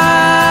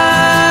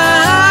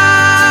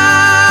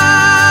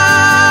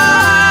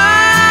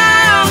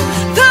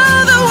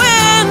 Though the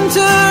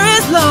winter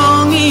is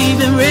long,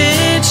 even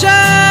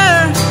richer,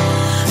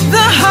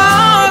 the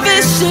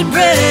harvest it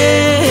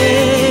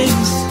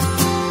brings.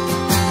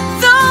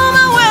 Though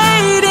the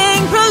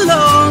waiting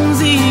prolongs,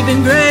 even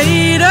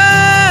greater,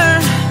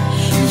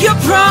 your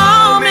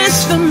promise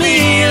for me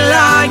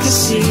like a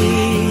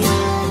seed.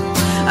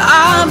 I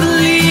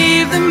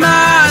believe that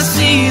my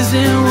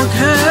season will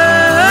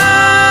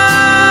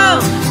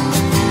come,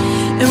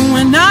 and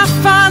when I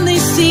finally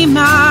see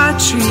my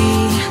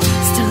tree,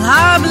 still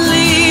I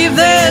believe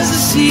there's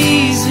a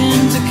season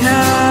to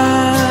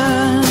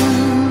come.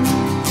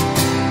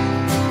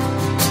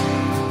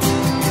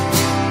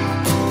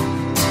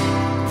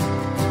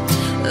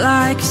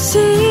 Like a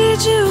seed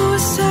you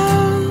were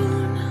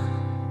sown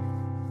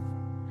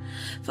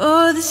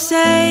for the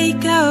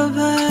sake of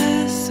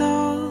us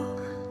all,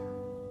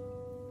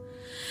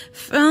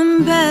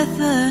 from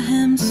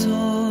Bethlehem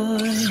soil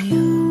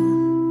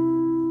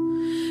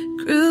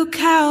grew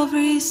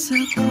Calvary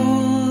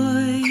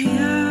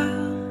sequoia.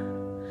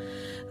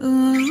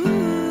 Ooh.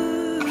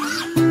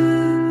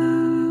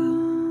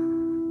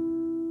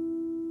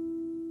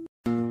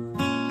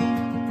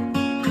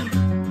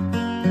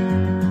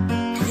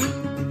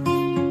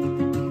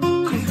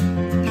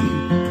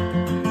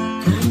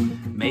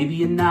 Maybe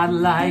you're not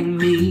like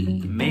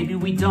me, maybe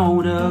we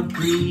don't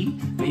agree.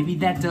 Maybe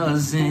that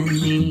doesn't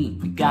mean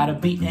we gotta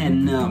be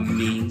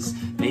enemies.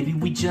 Maybe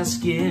we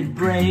just get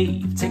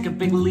brave, take a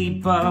big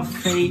leap of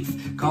faith,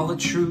 call a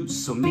truce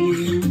so me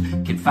and you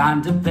can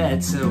find a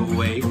better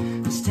way.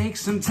 Let's take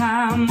some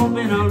time,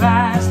 open our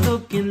eyes,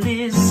 look and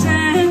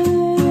listen.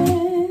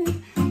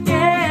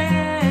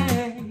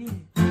 Yeah,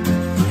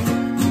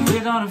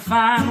 we're gonna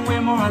find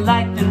we're more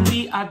alike than we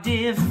are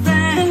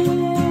different.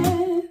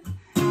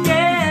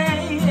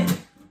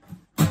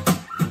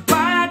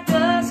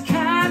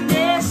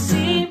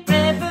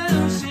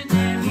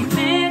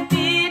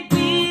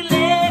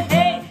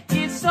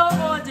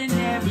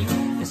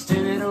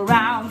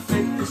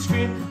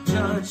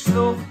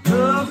 Slow,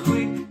 love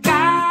quick,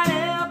 God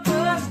help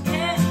us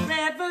get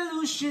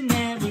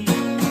revolutionary.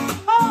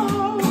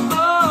 Oh,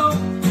 oh,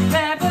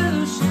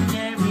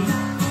 revolutionary.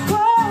 Oh,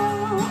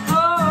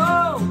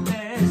 oh,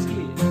 let's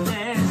get,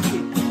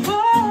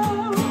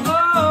 oh,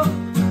 oh,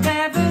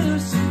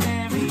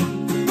 revolutionary.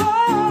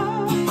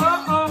 Oh,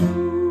 oh, oh.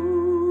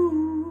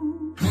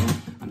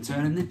 I'm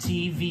turning the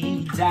TV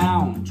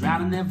down,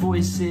 drowning their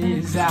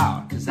voices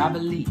out, 'cause I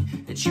believe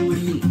that you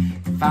and me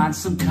can find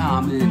some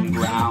common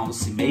ground.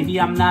 See, maybe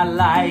I'm not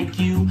like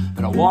you,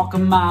 but I walk a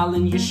mile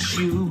in your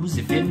shoes.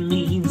 If it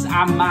means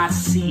I might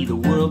see the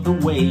world the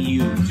way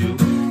you do.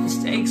 Let's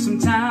take some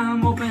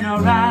time, open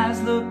our eyes,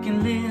 look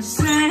and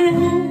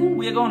listen.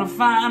 We're gonna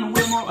find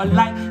we're more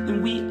alike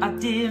than we are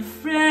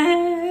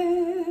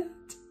different.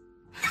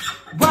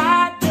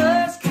 Why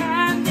does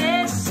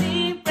kindness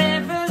seem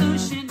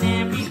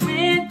revolutionary?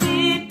 When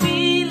did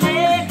we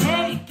let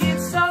hate get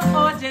so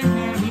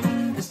ordinary?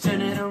 Let's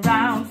turn it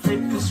around,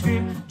 flip the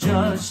script,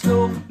 judge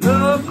slow,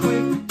 love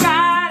quick.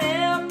 God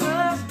help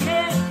us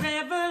get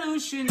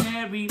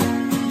revolutionary.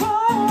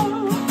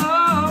 Whoa,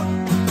 oh,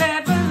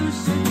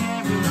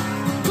 revolutionary.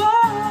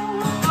 Whoa,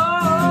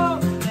 oh,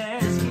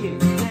 let's get,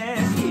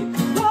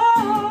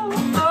 whoa,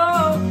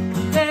 oh,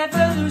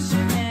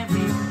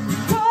 revolutionary.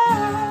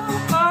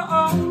 Whoa,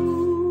 oh.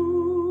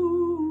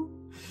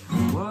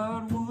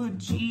 What would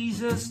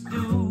Jesus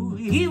do?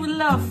 He would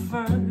love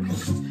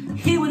first.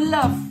 He would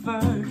love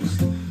first.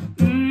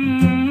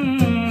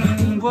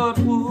 What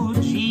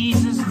would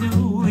Jesus do?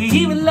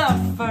 He would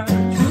love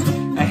first.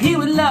 He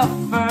would love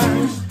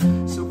first.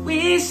 So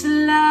we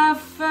should love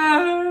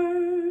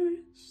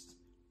first.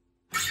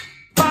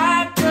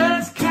 Why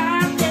does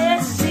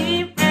kindness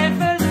seem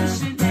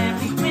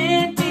revolutionary?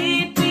 When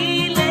did we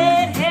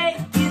let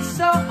hate get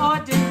so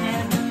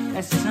ordinary?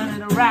 Let's turn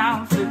it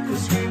around, flip the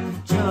script,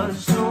 judge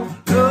so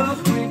love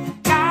quick.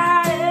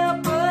 God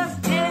help us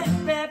get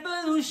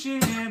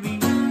revolutionary.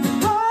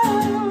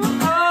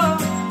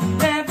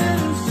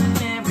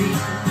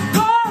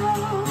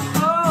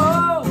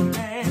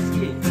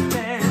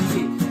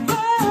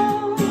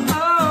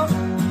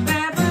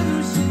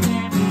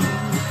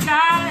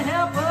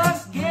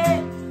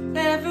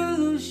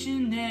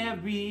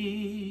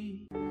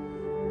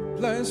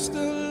 Bless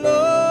the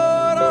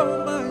Lord,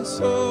 oh my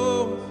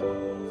soul,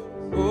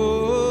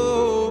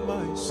 oh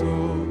my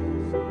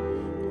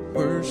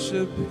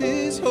worship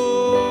His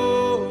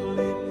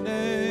holy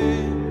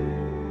name.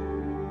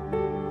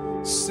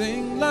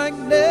 Sing like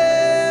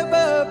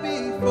never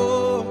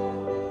before.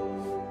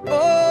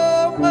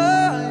 Oh,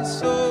 my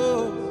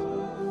soul,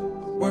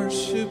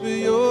 worship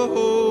Your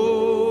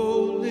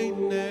holy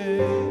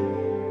name.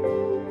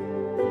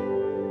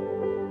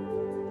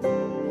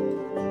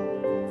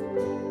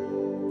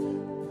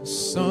 The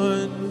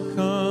sun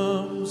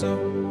comes up,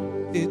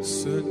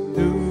 it's a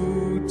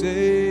new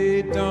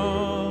day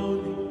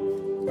dawning.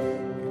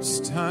 It's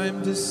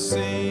time to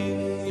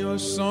sing Your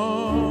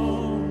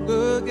song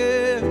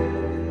again.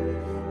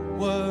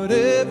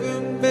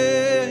 Whatever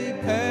may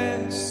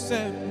pass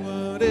and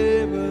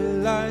whatever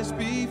lies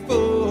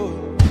before,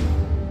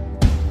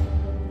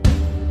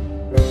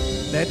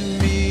 let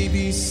me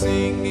be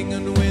singing,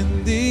 and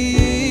when the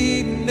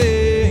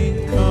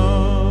evening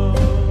comes,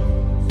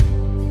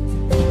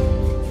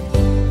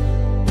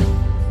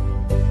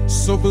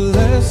 so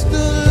bless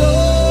the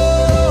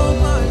Lord,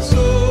 my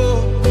soul.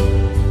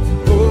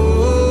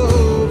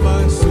 Oh,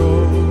 my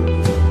soul,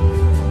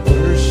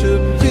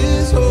 worship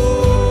His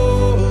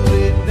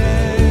holy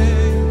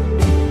name.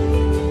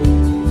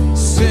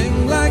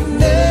 Sing like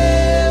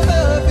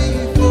never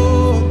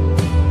before.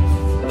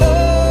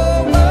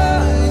 Oh,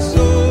 my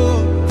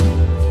soul,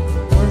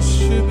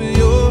 worship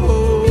Your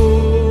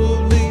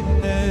holy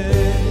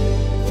name.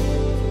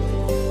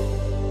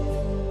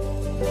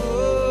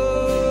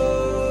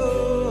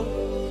 Oh,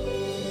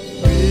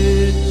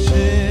 rich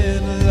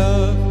in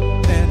love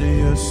and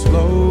You're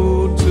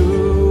slow to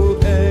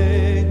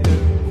anger.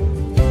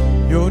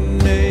 Your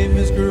name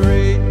is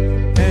great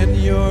and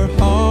Your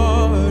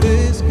heart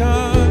is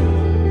kind.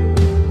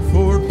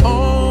 For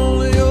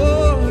all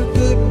Your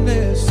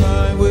goodness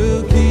I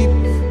will keep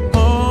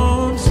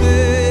on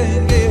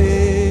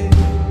singing.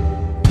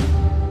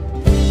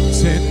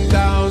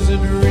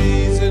 10,000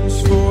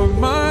 reasons for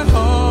my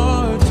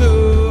heart to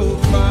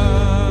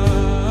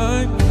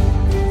find.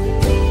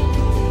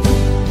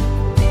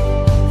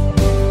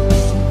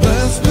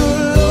 Bless the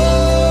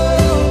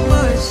Lord,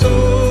 my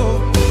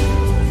soul.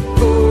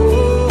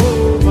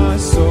 Oh, my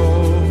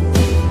soul,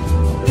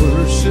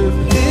 worship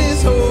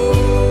His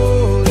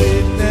holy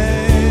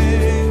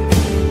name.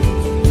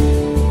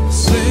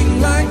 Sing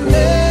like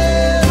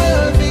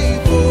never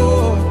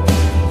before.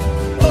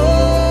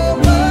 Oh,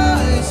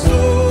 my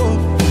soul,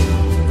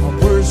 I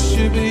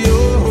worship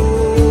Your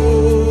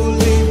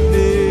holy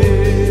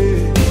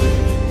name.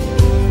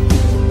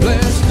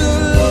 Bless the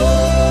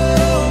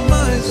Lord,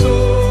 my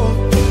soul.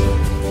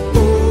 Oh,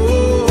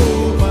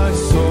 my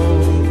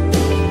soul,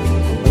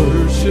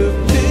 worship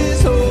His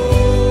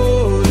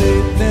holy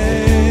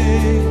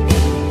name.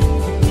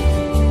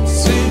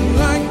 Sing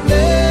like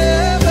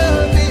never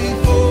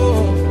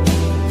before.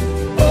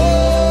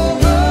 Oh,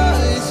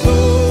 my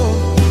soul,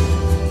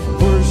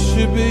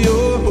 worship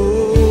Your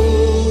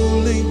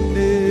holy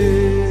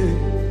name.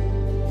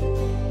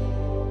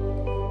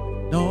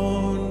 And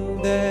on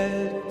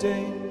that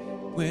day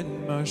when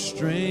my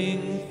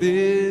strength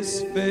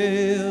is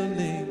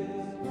failing,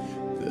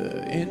 the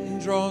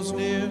end draws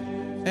near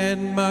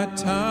and my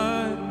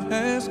time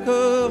has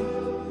come,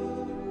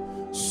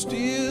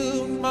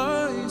 still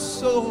my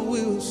soul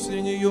will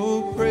sing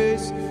Your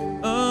praise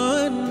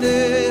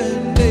unending.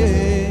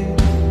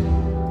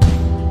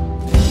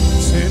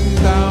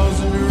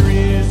 10,000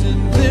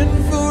 reasons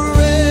and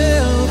forevermore.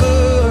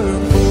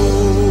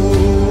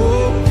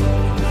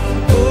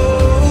 Oh,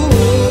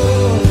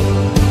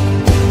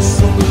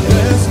 so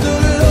bless the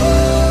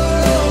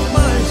Lord,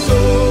 my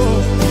soul.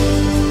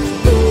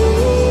 Oh,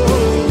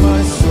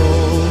 my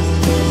soul,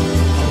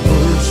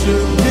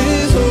 worship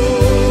His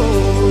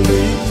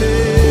holy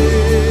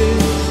name.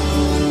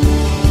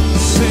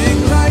 Sing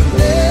like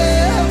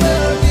never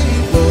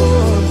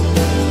before.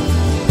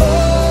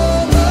 Oh,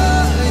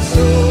 my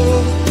soul,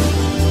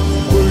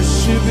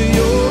 worship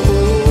Your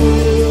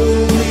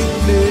holy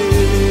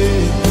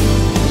name.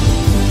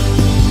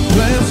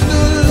 Bless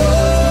the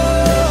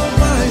Lord,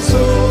 my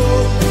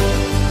soul.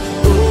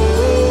 Oh,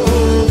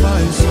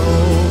 my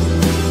soul,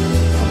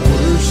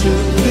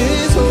 worship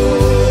His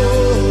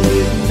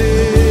holy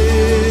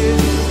name.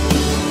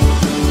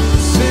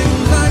 Sing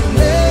like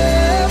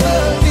never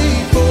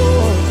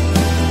before.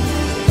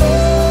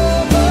 Oh,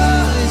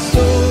 my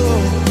soul,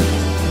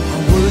 I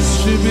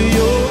worship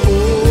Your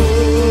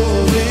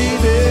holy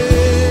name.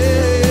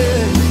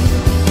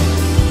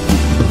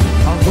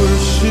 I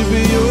worship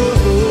Your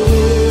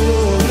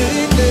holy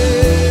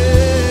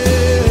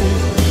name.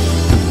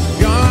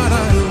 God, I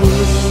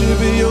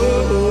worship Your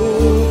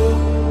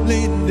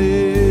holy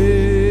name.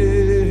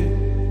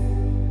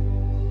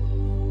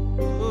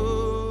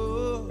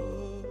 Oh.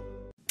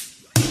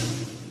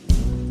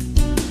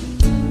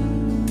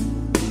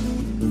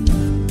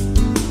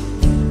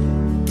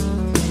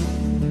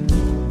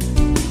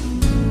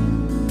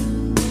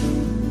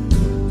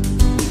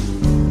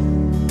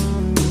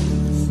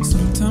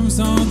 Sometimes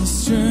on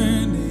this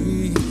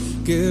journey,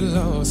 get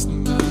lost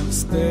in my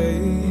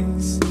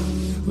mistakes.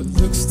 What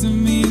looks to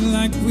me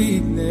like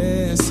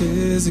weakness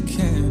is a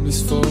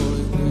canvas for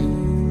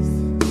grace.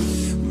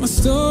 My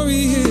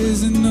story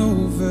isn't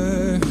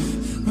over,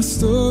 my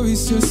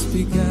story's just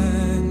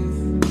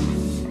begun.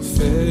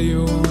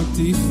 Failure won't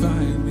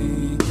define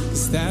me,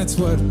 'cause that's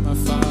what my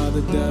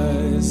Father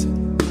does.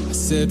 I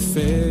said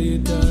failure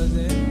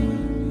doesn't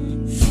hurt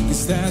me,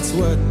 'cause that's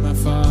what my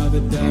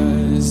Father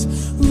does.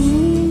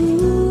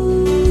 Ooh,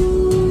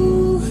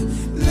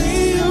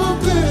 lay your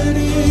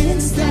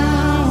burdens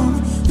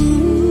down.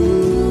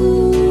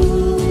 Ooh,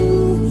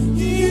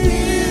 here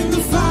in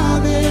the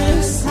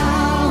Father's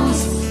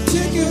house.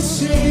 Take your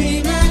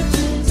shame at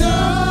the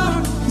door,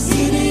 'cause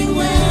it ain't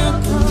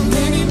welcome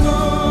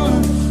anymore.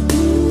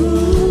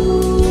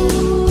 Ooh,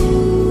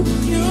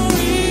 you're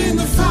in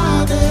the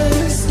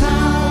Father's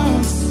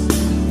house.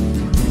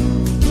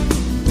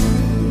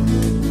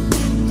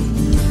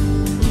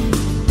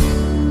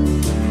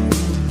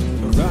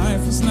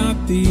 Arrival's not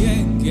the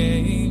end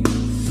game,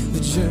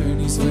 the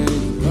journey's where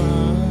you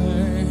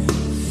are.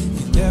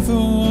 You never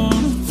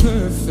wanted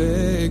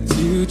perfect,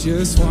 you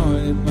just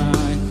wanted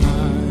my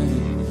heart.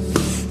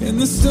 And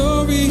the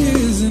story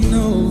isn't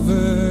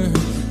over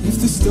if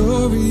the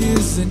story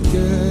isn't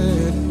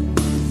good.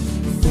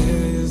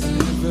 Failure's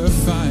never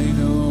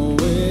final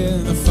when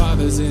the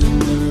Father's in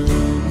the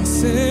room. I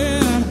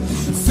said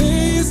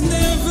failure's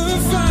never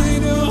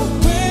final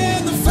when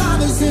the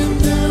Father's in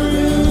the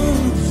room.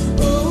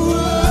 Oh,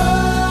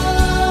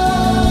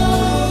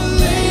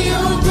 lay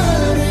your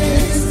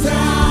burdens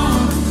down.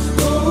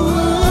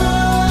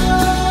 Oh,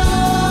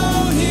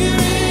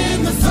 here in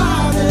the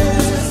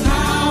Father's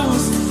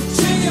house.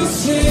 Take your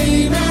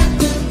shame at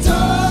the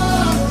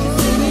door,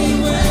 it ain't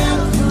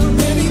welcome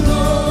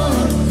anymore.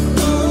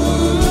 Oh,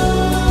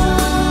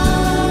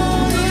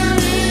 here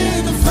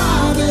in the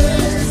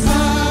Father's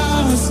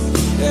house.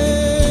 Yeah.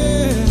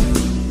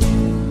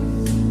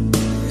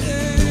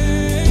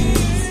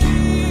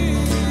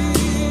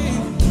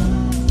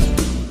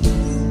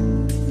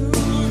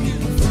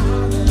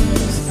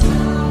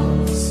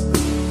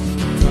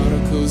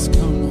 Prodigals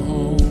come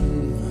home,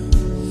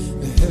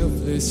 the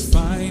helpless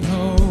find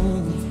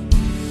home.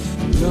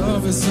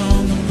 Love is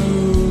on the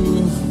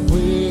move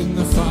when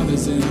the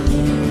Father's in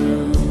the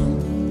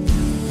room.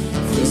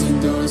 Prison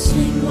doors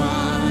swing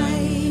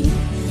wide,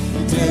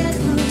 the dead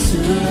come to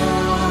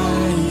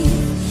life.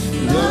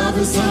 Love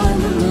is on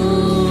the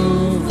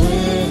move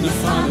when the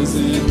Father's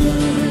in the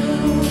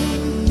room.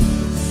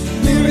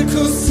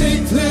 Miracles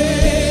take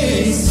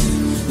place,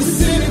 the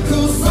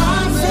cynical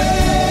find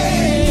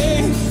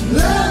faith.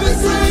 Love is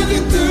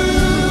breaking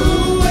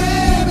through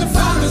when the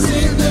Father's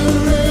in the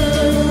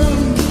room.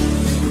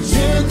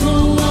 Jericho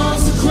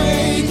walls are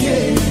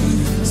quaking,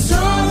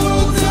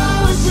 stronghold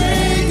towers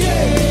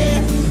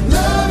breaking.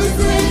 Love is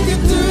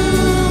breaking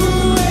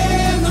through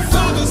when the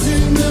Father's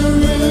in the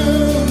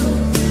room.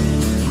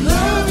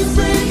 Love is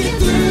breaking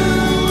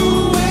through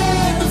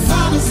when the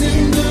Father's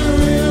in the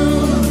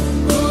room.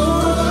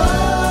 Oh,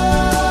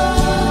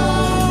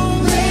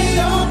 lay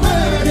your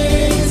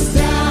burdens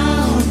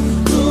down.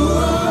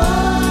 Oh,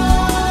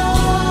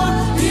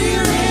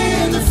 here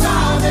in the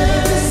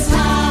Father's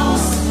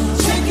house.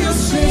 Check your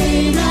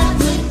shame at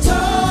the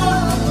door,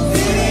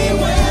 it ain't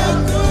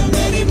welcome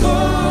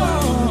anymore.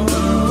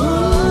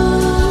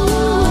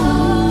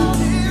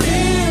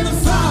 Here in the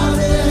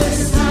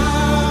Father's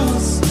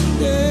house.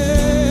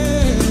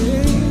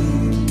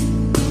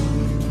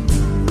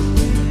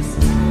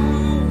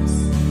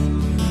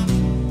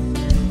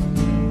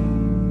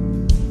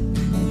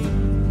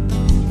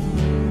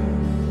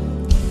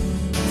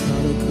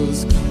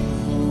 Prodigals come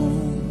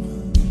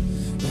home,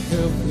 the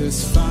helpless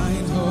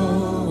find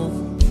hope.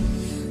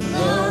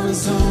 Love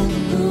is on the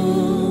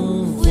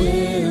move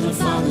when the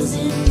Father's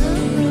in the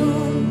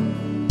room.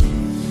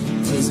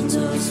 Prison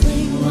doors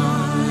swing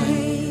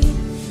wide,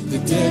 the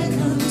dead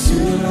come to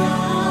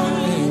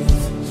life.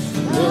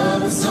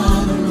 Love is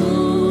on the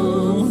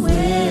move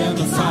when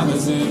the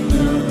Father's in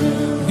the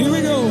room. Here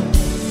we go.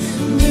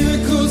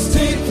 Miracles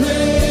take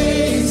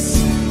place,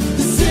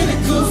 the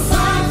cynical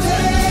find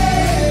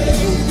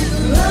faith.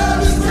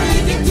 Love is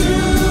breaking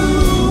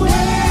through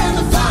when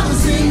the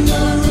Father's in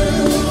the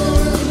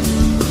room.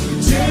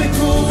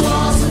 Jericho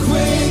walls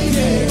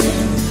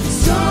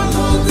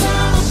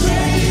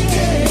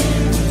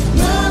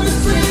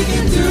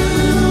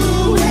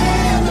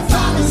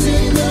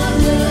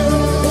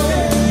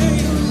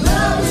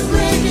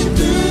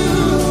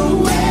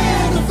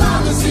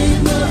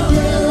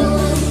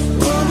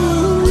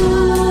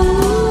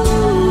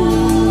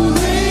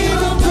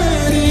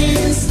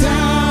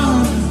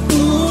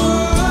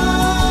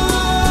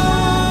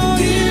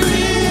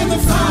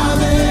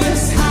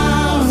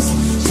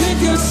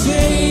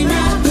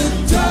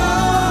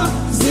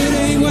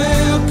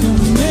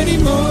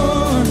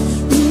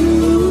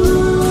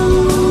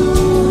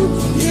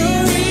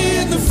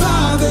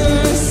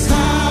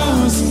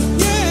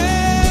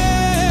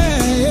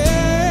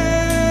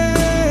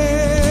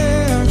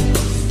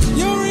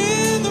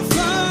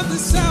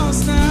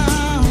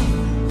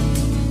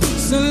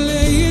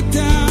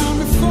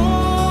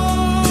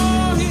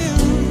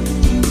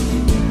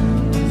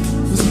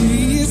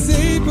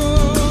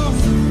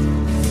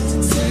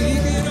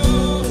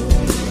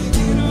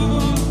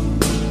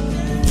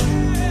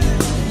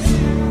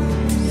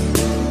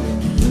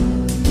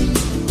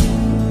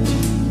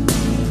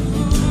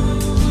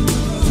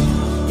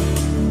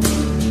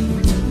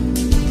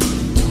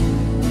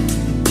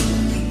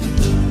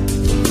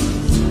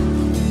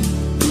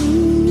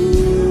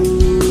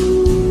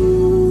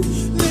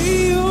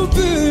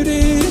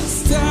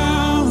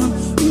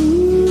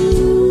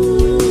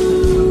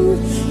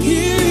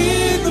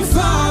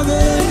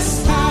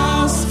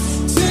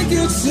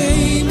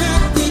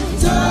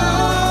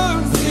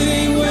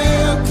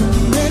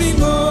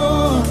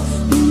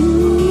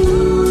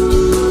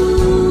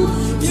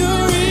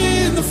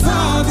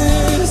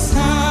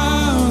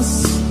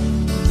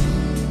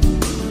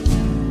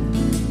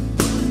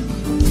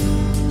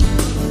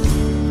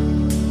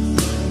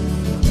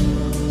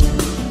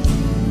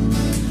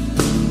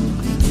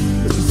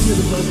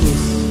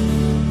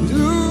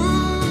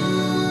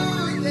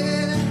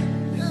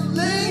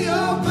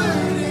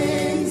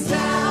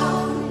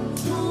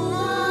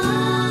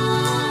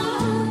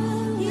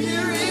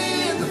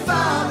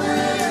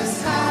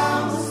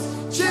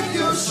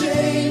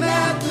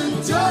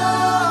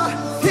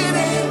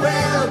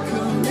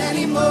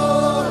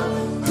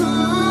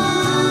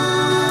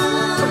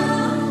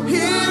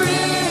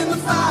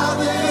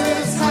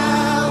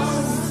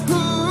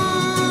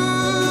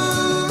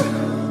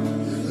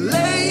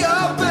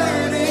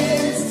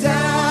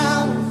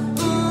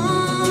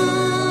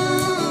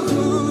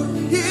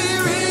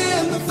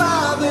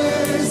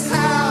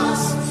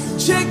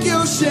check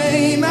your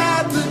shame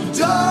at the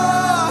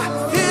door.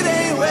 It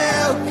ain't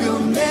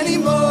welcome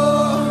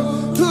anymore.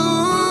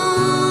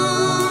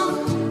 Ooh,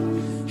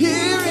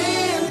 here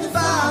in the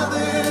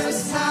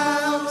Father's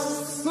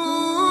house.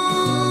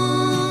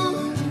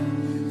 Ooh,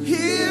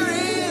 here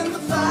in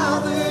the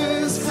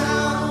Father's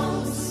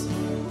house.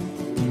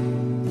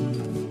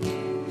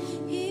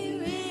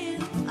 Here in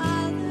the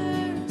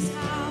Father's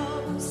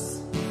house.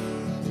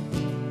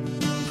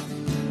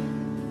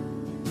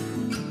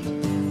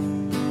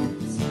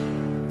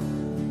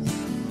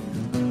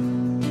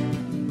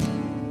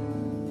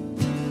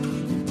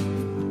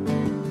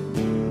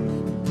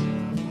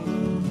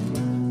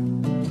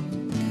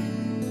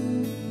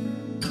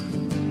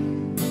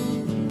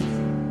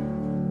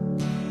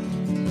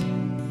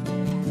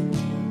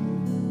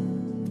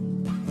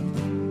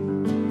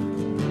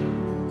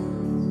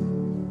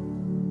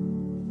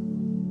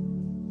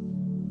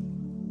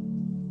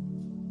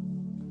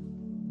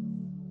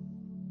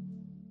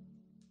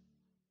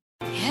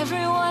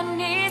 Everyone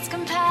needs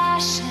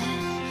compassion,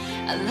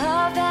 a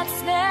love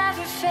that's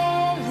never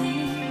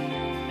failing.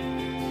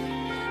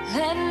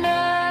 Let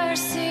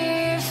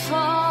mercy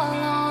fall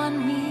on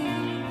me.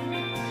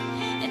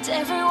 And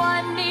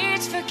everyone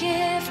needs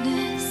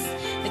forgiveness,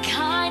 the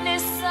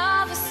kindness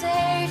of a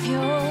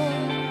Savior,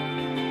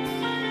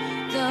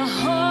 the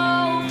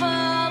hope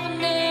of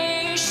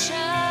nations.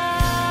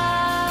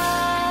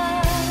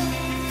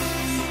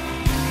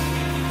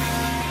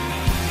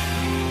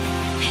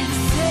 And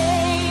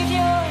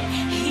Savior,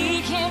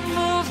 He can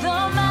move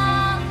the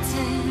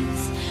mountains.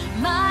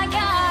 My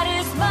God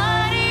is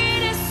mighty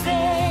to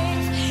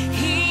save.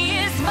 He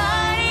is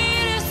mighty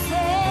to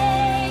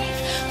save.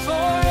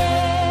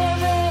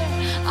 Forever,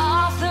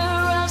 author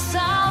of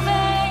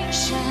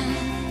salvation.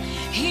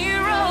 He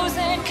rose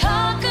and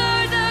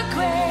conquered the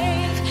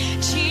grave.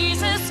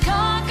 Jesus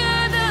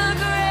conquered the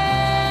grave.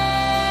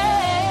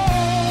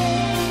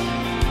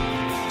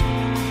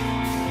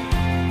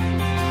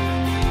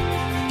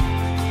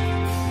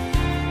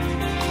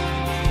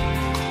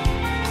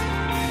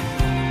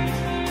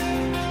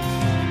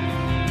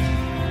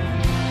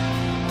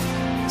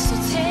 So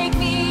take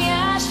me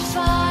as you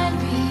find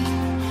me,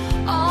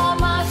 all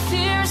my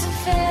fears and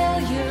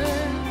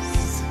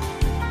failures.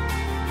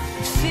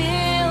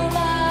 Fill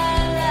my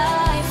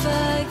life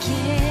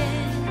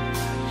again.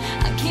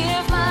 I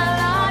give my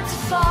life to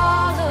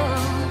follow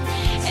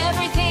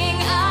everything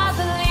I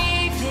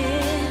believe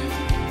in.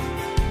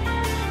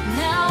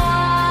 Now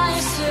I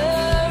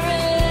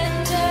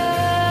surrender.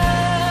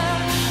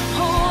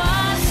 Oh,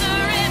 I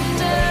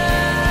surrender.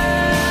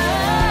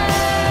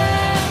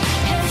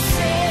 And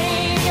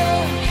Savior,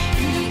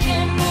 You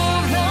can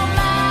move the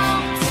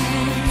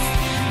mountains.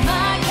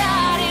 My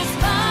God is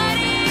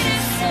mighty to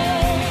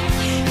save.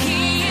 He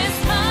is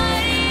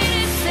mighty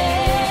to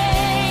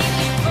save.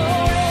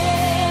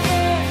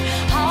 Forever,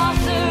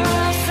 author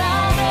of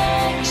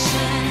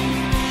salvation.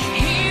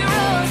 He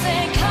rose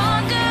and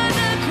conquered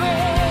the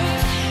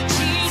grave.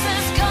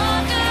 Jesus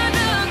conquered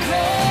the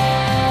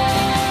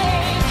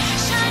grave.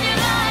 Shine your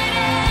light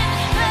and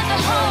let the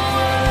whole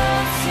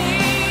world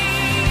see.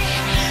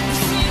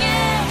 We're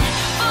singing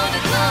for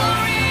the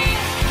glory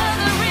of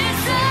the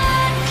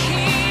risen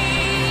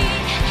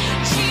King.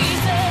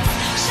 Jesus,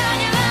 shine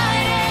your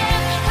light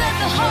and let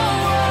the whole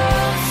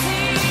world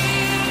see.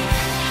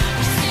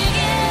 We're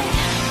singing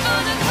for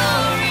the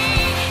glory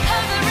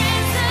of the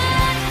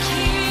risen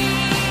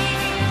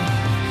King.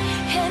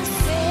 And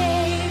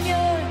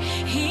Savior,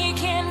 He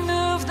can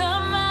move the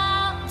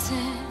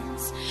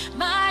mountains.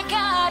 My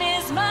God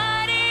is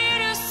mighty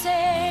to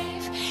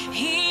save.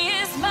 He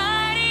is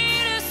mighty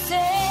to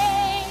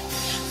save.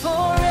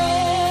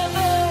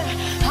 Forever,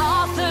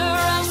 author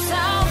of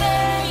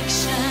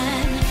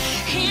salvation.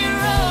 He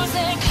rose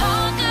and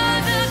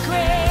conquered the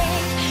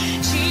grave.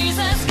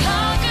 Jesus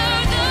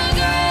conquered the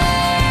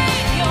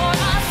grave. You're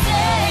my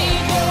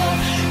Savior.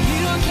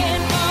 You can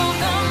move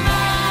the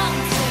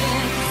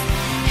mountains.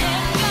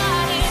 And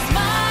God is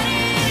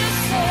mighty to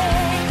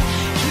save.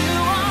 You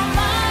are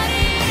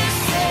mighty to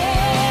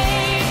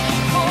save.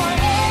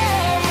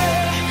 Forever,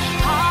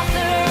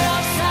 author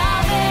of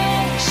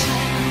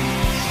salvation.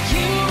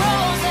 You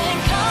rose and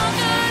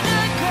conquered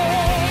the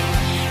grave.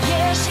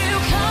 Yes, You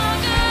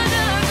conquered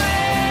the grave.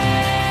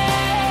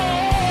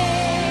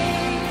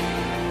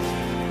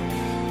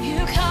 You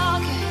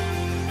conquered.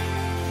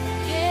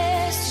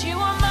 Yes, You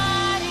are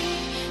mighty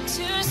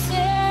to save.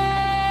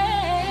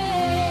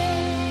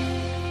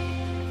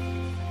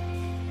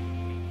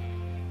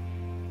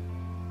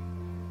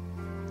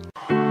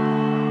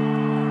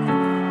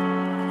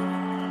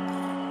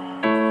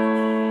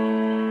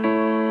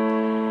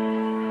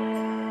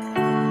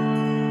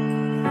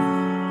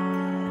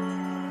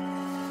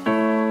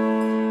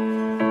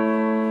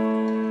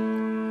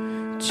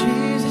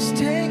 Jesus,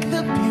 take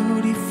the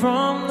beauty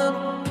from the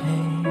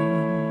pain.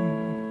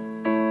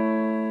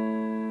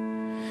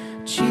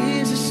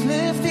 Jesus,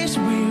 lift these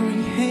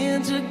weary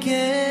hands again.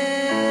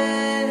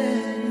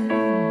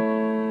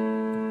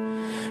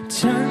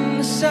 Turn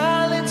the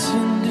silence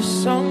into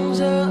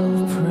songs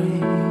of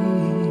praise.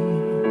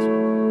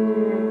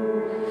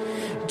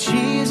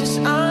 Jesus,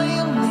 I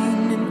am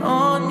leaning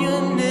on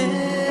your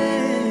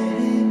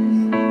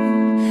name.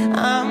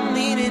 I'm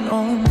leaning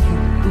on you.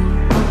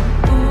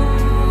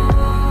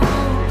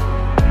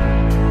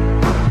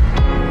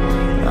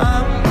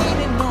 I'm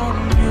leaning on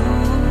you.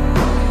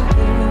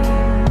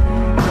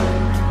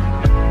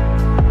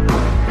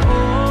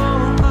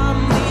 Oh, I'm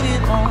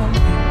leaning on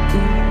you.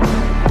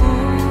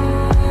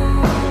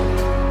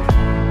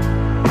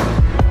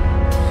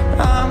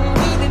 I'm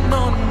leaning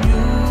on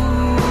you.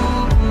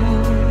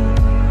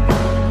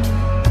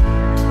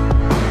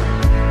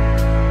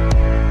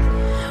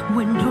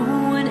 When no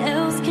one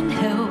else can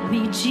help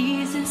me,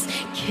 Jesus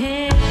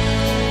can.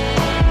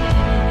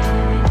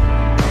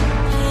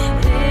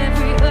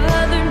 Every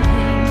other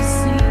name is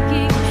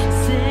sinking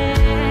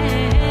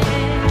sand.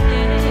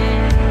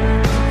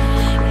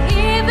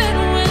 Even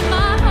when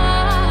my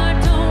heart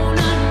don't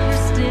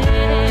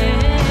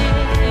understand,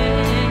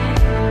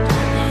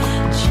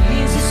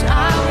 Jesus, I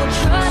will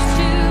trust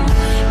you.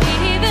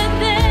 Even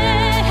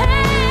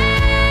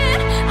then,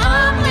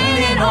 I'm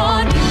leaning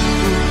on you.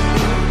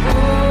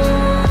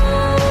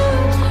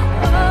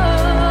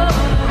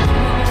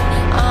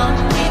 I'm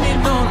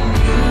leaning on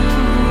you.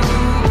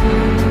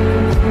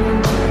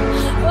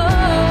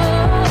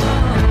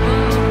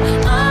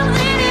 I'm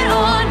leaning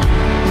on you.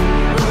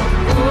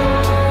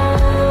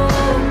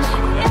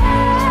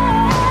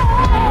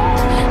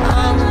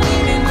 I'm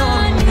leaning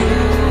on you.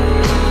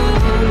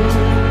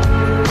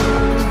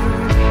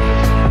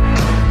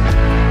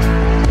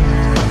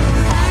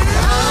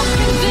 I'm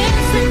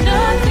convinced that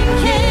nothing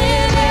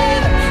can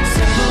ever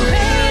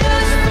separate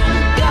us from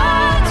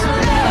God's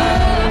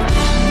love.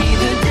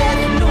 Neither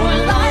death nor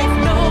life,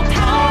 no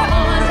power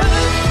on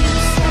earth can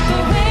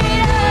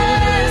separate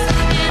us.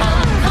 And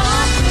I'm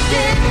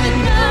confident that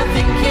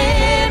nothing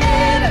can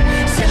ever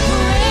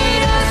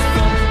separate us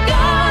from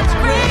God's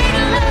great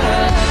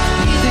love.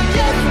 Neither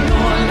death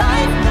nor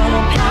life, no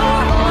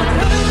power on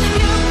earth.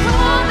 You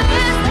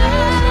promised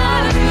us.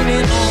 I'm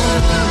leaning on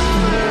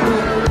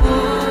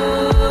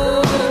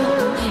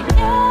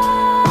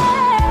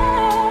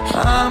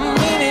I'm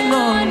leaning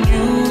on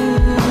you.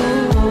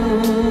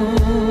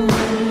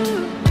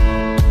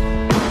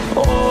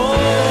 Oh,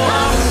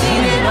 I'm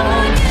leaning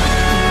on you.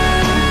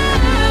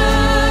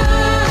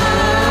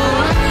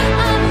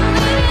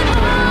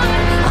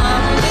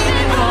 I'm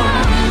leaning on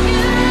you.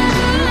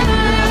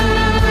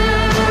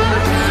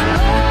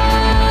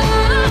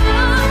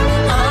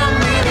 I'm leaning on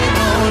I'm leaning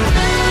on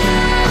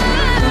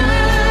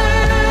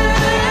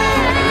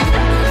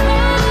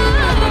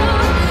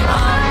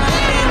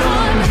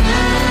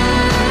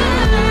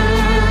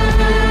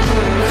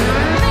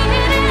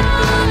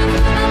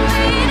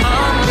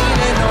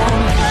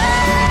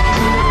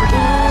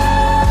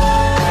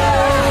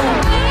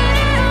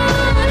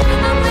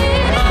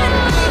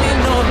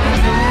leaning on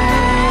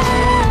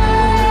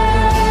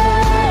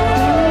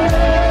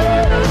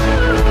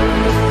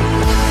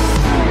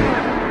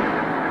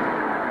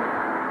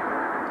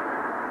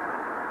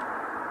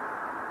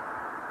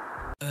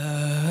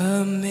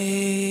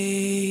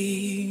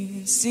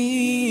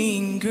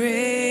Amazing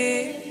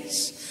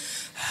grace,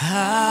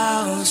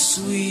 how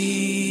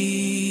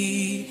sweet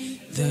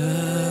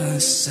the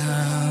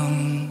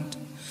sound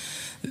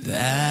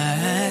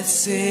that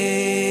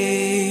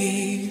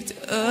saved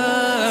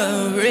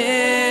a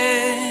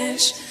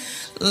wretch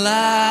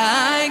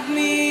like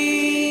me.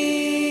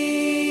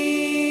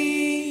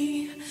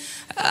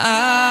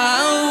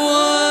 I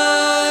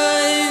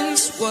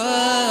once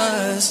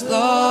was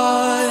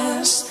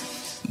lost,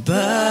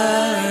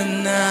 but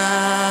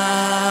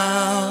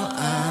now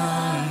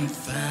I'm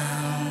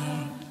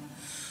found.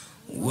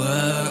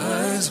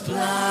 Was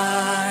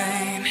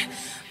blind,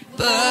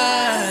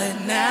 but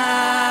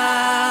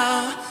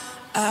now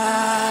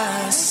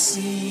I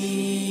see.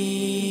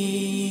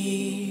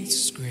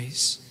 It's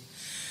grace.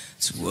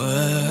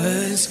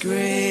 'Twas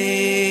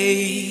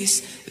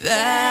grace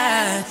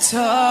that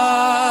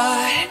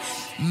taught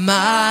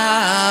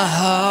my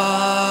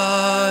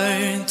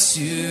heart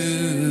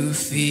to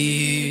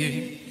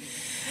fear,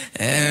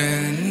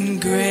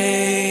 and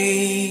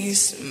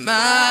grace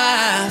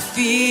my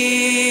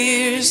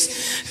fears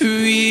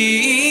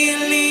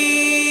relieved.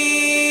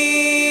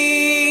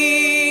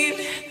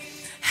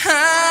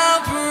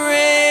 How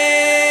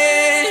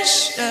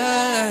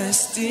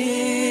precious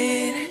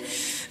did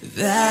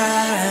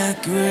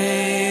that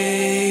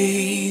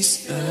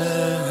grace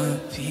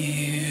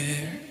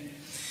appear,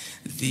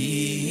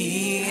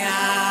 the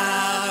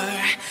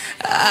hour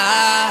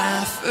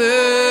I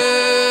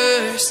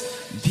first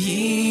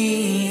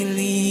believed.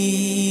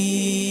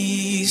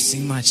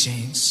 Sing my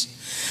chains.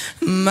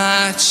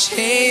 My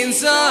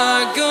chains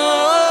are gone.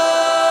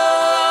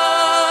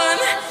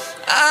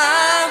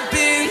 I've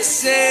been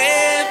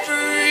set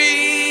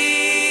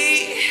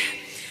free.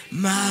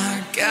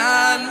 My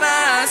God,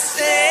 my Savior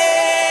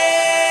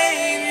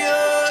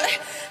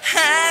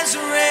has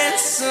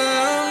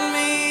ransomed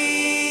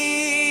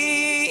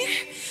me.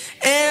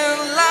 And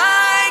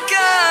like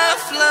a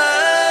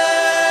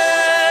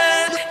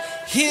flood,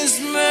 His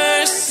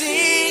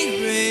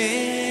mercy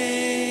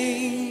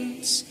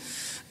reigns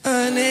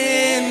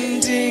unending.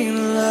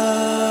 unending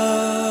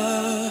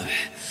love,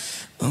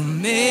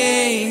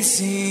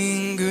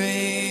 amazing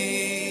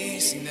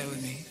grace. Sing that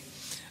with me.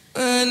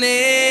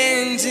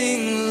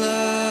 Unending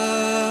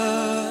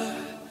love,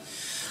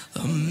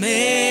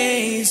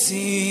 amazing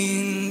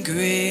grace.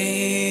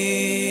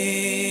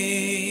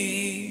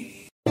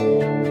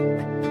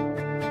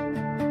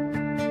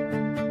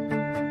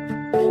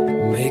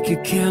 Make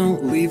it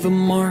count, leave a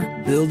mark,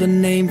 build a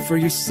name for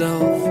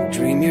yourself.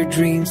 Dream your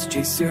dreams,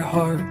 chase your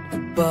heart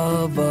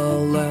above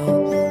all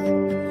else.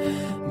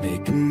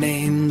 Make a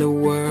name the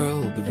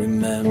world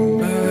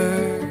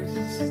remembers.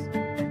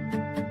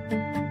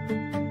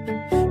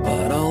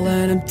 But all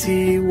an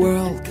empty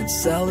world can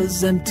sell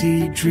is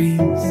empty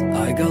dreams.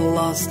 I got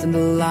lost in the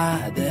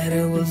lie that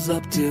it was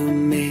up to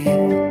me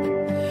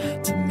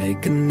to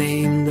make a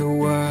name the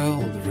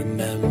world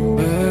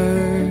remembers.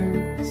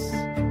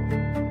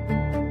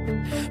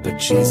 But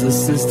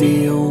Jesus is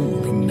the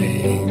only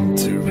name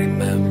to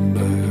remember.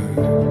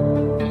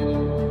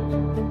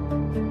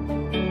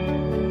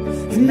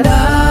 And I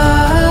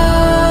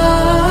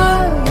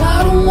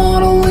don't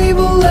wanna leave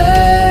a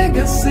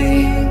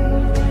legacy.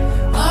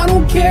 I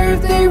don't care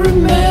if they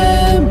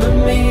remember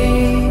me.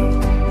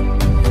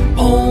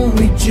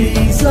 Only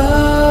Jesus.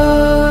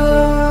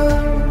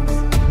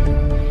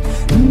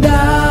 And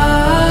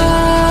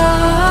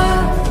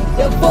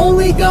I've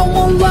only got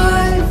one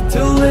life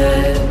to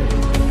live.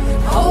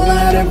 I'll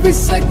let every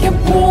second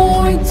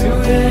point to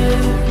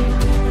it.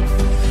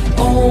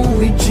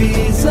 Only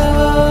Jesus.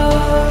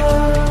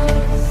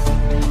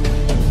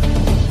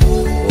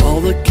 All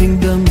the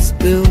kingdoms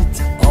built,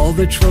 all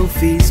the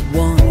trophies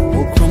won,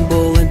 will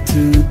crumble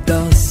into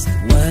dust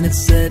when it's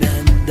said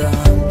and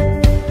done.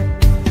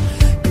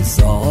 'Cause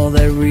all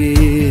that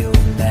really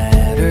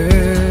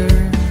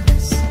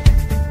matters,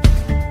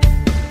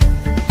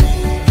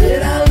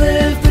 did I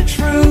live the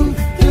truth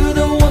through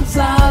the ones I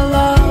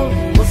love?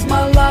 Was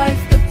my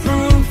life the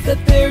proof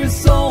that there's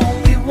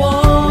only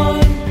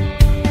one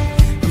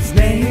whose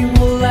name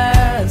will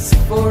last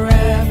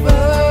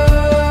forever?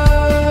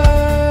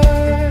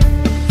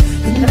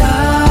 And I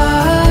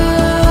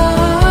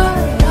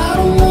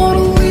don't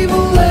wanna leave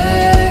a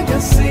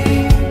legacy.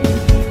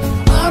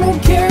 I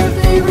don't care if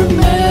they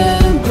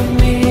remember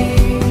me.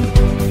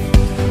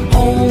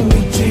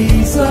 Only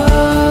Jesus.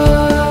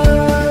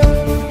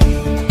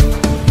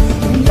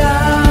 And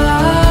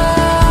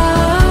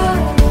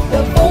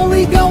I've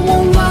only got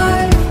one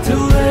life to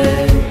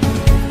live.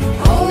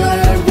 I'll let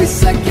every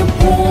second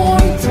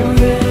point to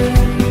it.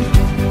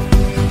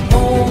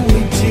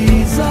 Only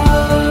Jesus.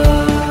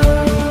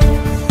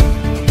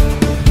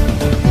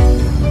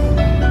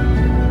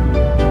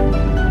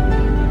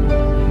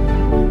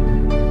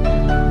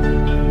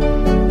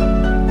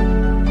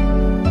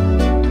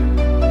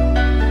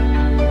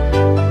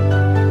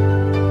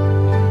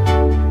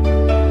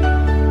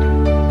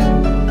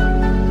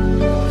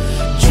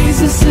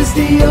 Jesus is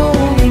the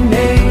only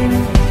name.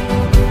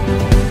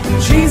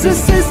 Jesus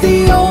is the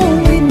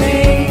only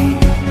name.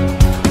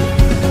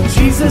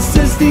 Jesus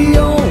is the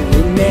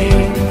only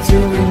name to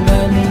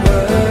remember.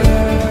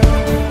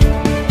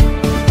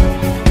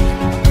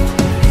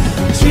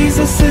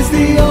 Jesus is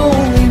the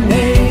only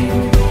name.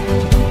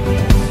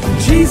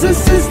 Jesus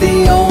is the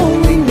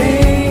only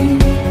name.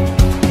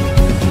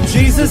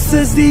 Jesus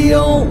is the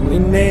only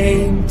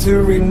name to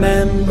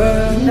remember.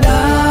 And I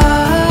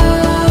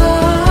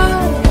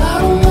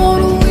don't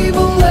wanna leave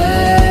a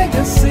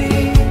legacy.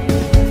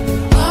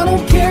 I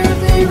don't care if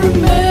they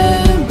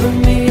remember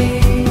me.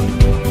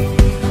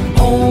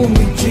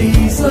 Only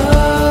Jesus.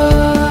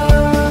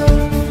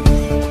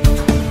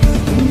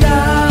 And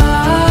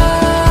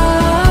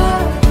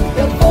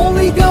I've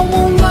only got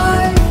one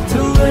life to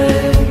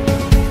live.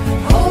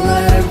 I'll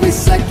let every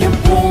second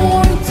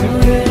point to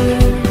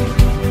it.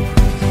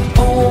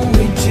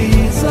 Only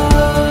Jesus.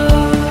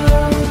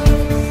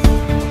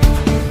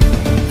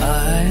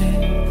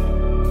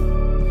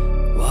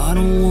 I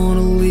don't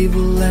wanna leave a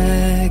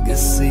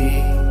legacy.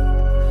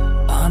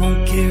 I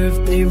don't care if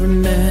they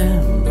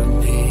remember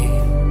me.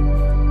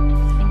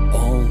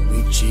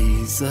 Only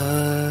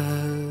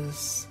Jesus.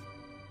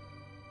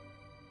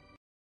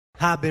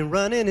 I've been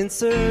running in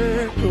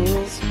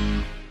circles,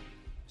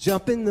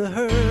 jumping the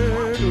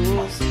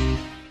hurdles,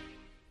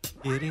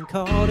 getting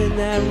caught in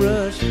that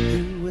rush,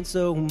 doing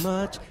so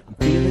much. I'm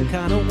feeling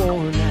kinda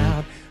worn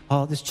out.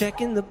 All this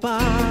checking the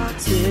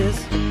boxes,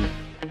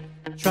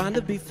 trying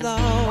to be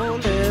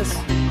flawless,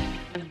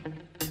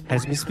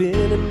 has me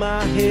spinning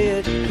my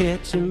head,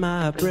 catching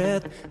my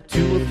breath,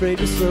 too afraid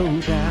to slow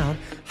down.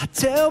 I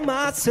tell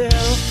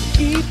myself,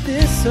 keep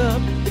this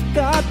up, that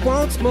God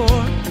wants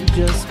more than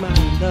just my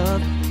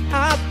love.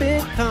 I've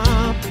been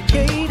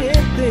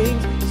complicating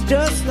things, it's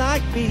just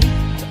like me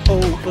to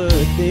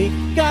overthink.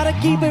 Gotta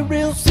keep it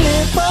real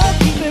simple,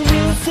 keep it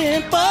real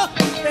simple.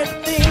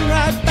 Everything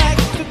right back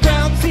to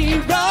ground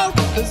zero,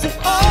 'cause it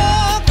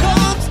all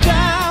comes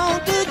down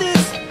to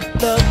this: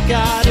 love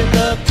God and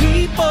love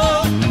people.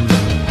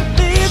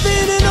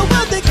 Living in a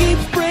world that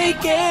keeps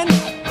breaking,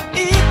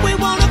 if we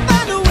wanna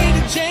find a way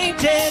to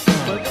change it.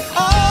 But it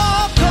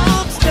all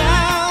comes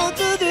down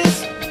to this: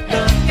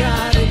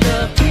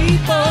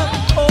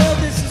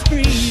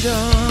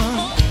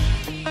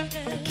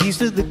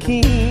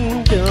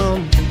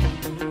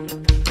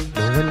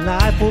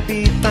 will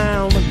be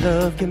found when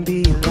love can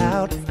be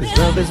loud. Cause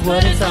love is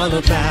what it's all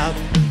about.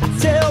 I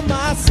tell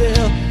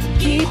myself,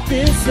 keep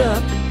this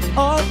up.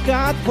 All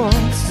God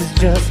wants is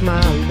just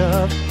my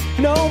love.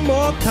 No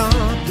more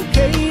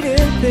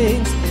complicated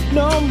things,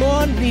 no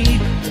more need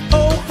to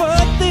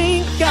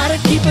overthink. Gotta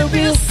keep it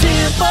real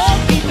simple,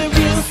 keep it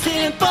real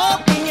simple.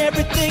 Bring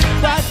everything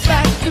right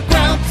back to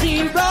ground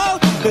zero.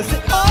 Cause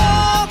it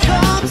all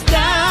comes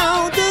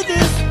down to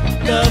this: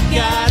 love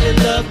God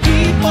and love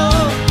people.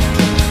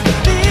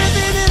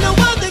 Living in a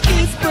world that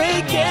keeps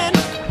breaking.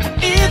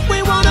 If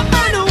we wanna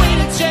find a way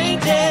to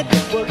change it,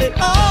 well, it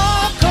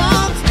all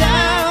comes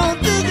down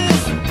to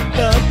this: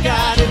 love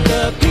God and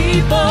love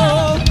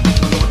people.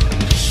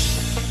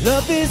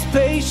 Love is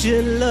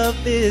patient, love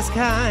is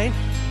kind,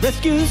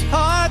 rescues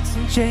hearts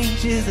and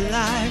changes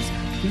lives.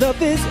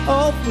 Love is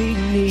all we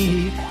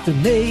need to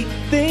make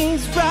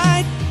things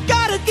right.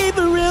 Gotta keep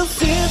it real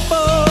simple.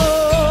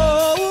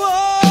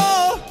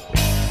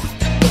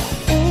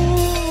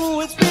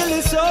 Ooh, it's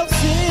really so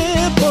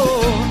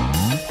simple.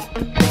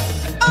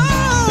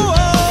 Oh,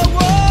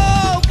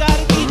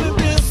 gotta keep it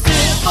real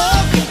simple,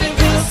 keep it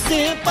real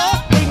simple.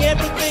 Bring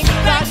everything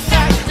right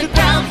back to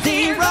ground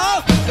zero.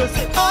 Cause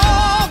it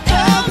all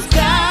comes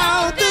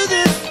down to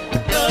this: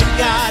 love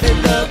God and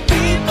love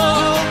people.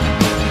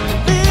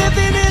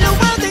 Living in a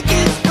world that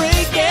keeps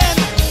breaking.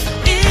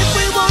 If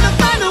we wanna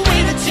find a way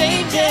to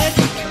change it,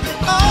 it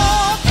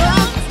all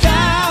comes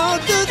down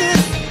to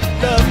this: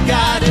 love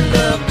God and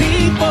love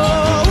people.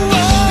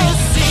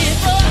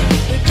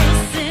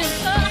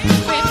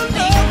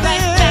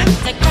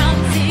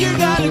 You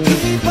gotta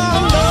keep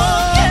on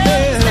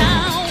loving.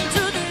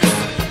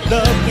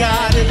 Love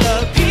God and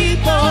love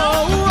people.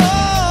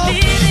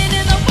 Living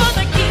in a world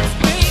that keeps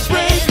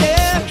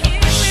breaking.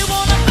 If we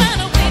wanna find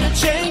a way to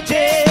Change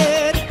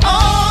it.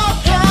 All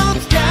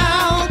comes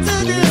down to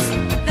this: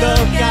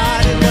 love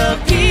God and love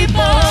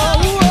people.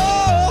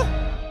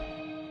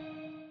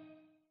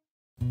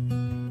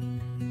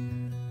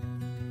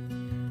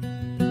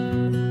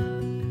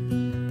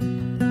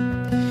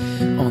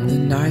 On the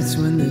nights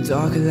when the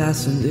dark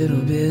lasts a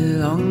little bit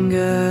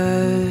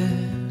longer,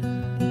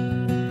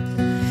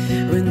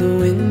 when the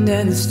wind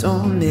and the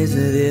storm is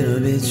a little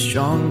bit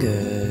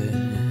stronger,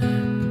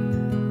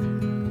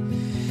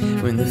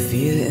 when the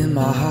fear in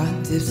my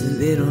heart dips a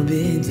little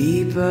bit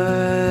deeper,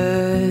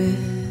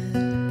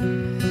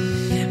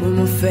 when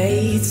my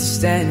faith to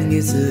stand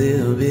gets a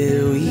little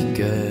bit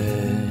weaker,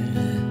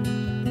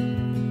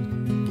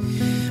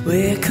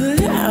 where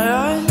could I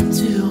run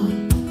to?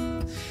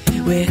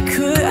 Where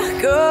could I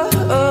go?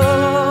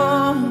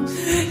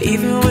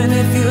 Even when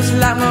it feels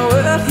like my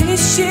world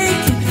is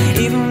shaking,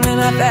 even when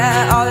I've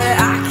had all that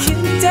I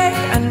can take,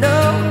 I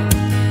know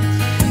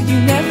you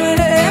never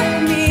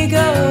let me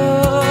go.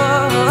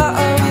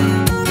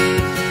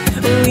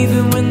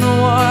 Even when the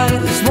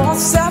waters won't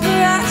stop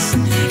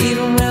rising,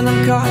 even when I'm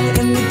caught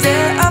in the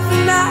dead of the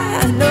night,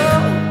 I know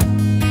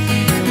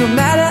no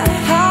matter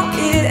how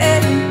it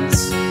ends,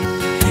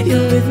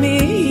 you're with me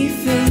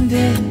even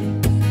then.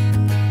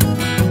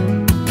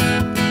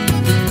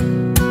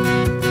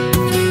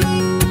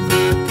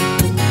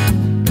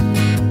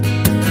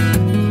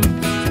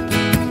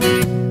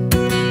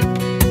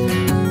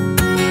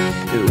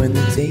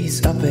 Days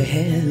up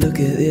ahead look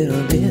a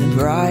little bit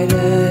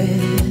brighter,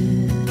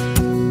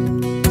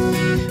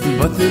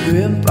 but the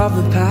grip of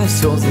the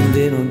past holds a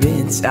little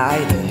bit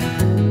tighter.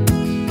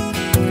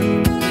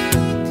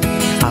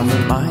 I'm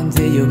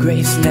reminded your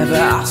grace never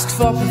asked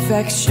for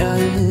perfection.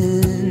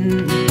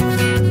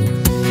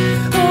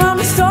 Oh, I'm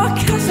a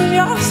sarcasm from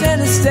yours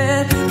and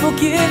instead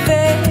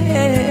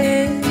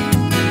forgiven.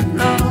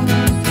 No.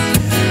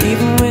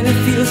 Even when it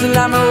feels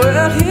like my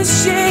world is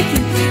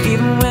shaking,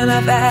 even when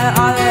I've had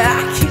all that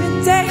I can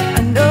take,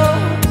 I know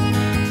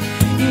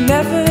you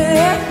never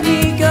let me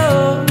go.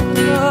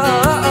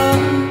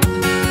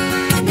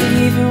 And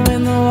even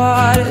when the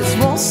waters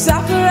won't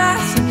stop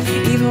rising,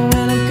 even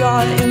when I'm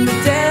caught in the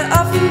dead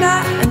of the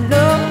night, I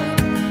know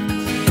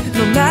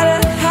no matter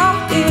how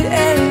it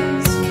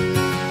ends,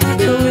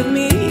 you're with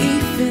me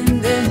even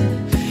then.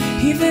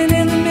 Even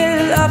in the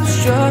middle of a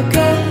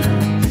struggle,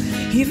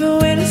 even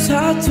when it's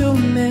hard to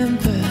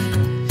remember,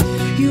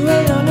 you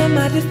alone are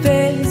my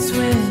defense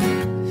when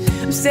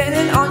I'm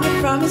standing on your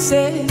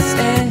promises.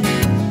 And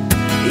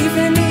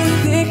even in the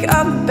thick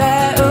of the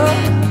battle,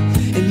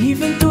 and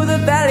even through the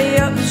valley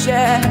of the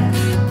shadow,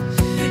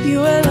 you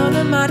alone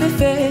are my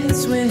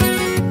defense when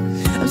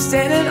I'm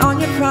standing on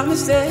your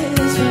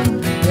promises.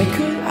 And where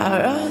could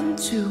I run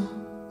to?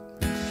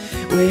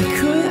 Where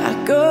could I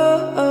go?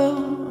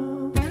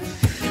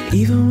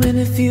 Even when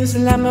it feels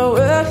like my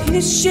world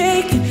is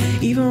shaking,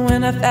 even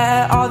when I've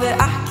had all that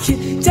I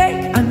can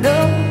take, I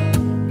know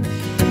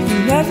you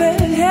never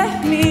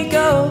let me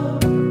go.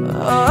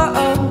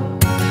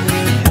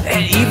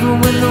 And even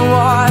when the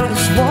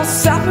waters won't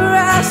stop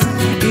rising,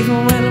 even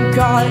when I'm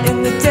caught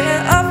in the dead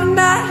of the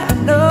night, I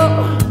know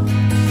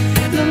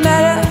no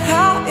matter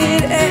how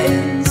it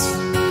ends,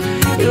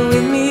 you're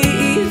with me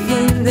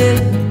even then.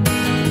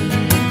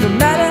 No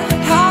matter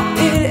how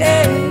it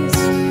ends,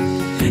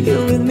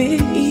 you're with me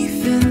even then.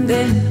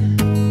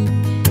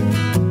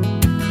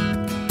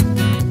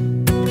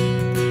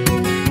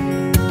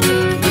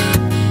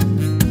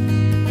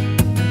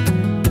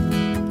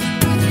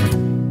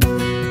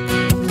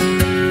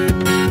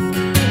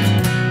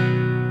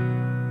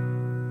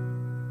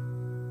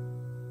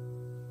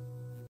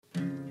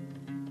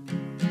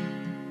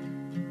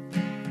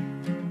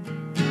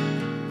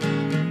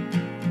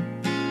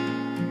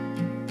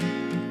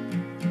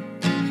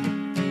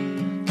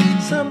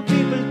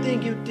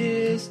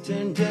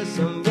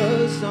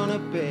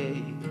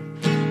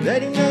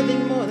 That is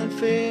nothing more than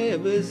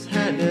favors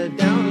handed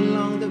down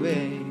along the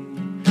way.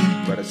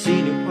 But I've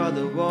seen you part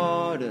the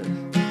waters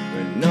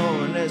when no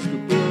one else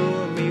could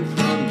pull me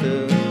from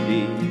the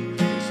deep.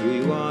 It's who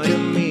you are to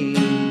me.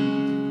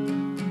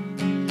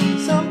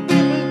 Some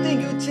people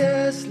think you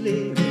just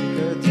live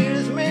because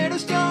tears made of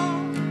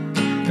stone.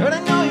 But I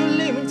know you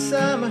live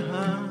inside my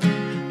heart.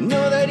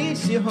 Know that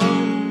it's your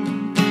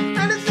home.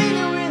 And I see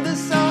you in the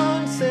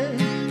sunset,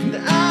 in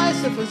the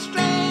eyes of a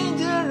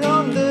stranger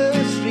on the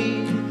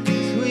street.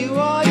 It's who you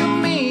are to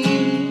me.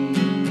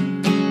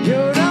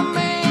 You're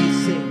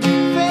amazing,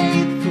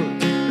 faithful,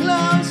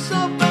 love's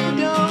open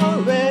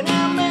door. When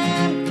I'm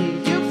empty,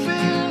 you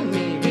fill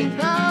me with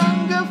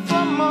hunger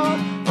for more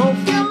of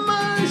your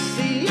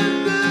mercy, your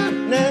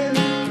goodness.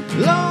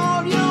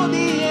 Lord, you're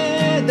the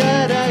air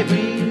that I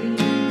breathe.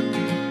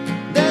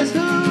 That's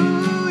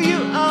who you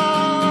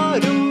are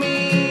to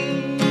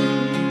me.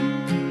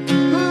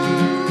 Who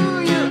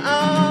you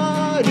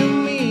are to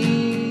me.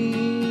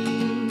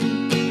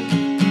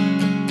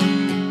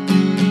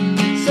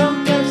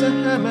 Sometimes I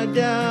have my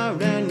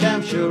doubt, and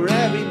I'm sure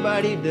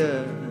everybody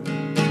does.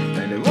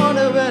 And I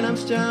wonder when I'm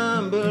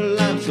stumbled,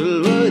 I'm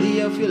still worthy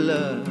of your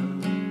love.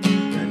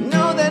 I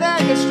know that I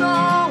get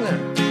stronger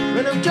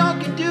when I'm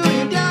talking to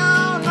you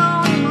down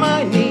on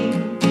my knee.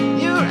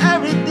 You're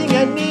everything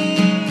I need.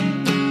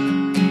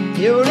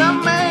 You're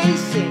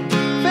amazing,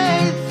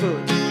 faithful,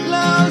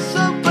 love's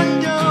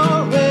open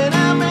door. When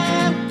I'm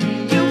empty,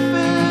 you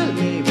fill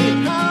me with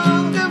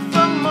hunger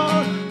for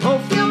more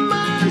of your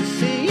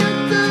mercy, your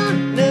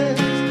goodness.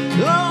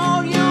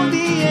 Lord, you're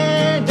the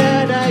air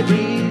that I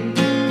breathe.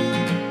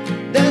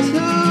 That's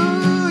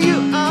who you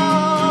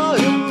are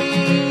to me.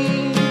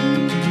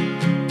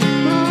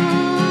 Who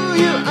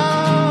you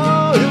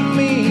are to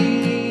me.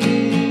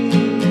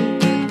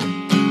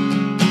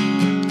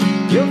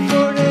 You're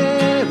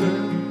forever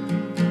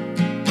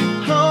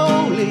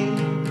holy.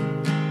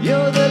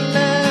 You're the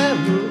Lamb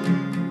who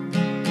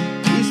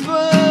is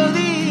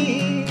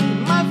worthy.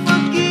 My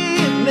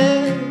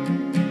forgiveness,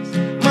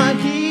 my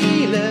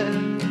healer,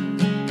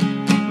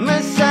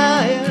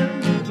 Messiah,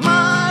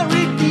 my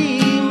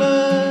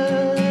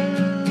Redeemer.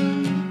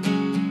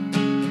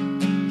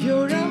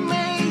 You're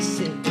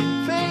amazing,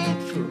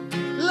 faithful,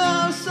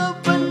 love's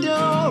open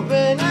door.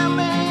 When I'm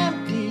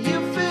empty, you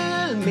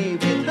fill me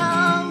with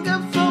hunger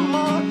for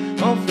more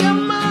of your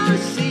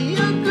mercy,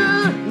 your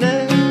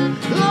goodness.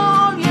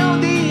 Lord, you're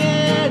the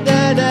air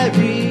that I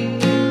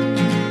breathe.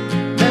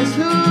 That's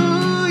who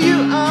you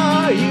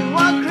are. You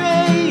are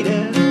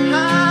greater,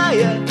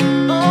 higher,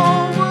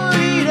 over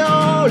it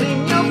all.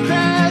 In your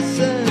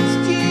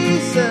presence,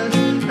 Jesus,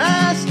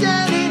 I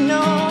stand in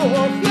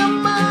awe of your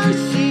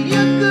mercy,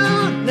 your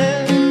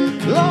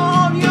goodness.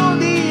 Lord, you're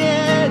the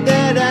air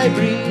that I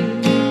breathe.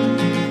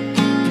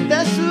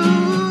 That's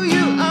who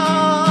you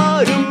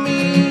are to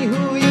me.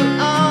 Who you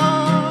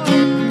are.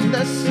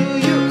 That's who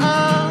you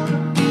are.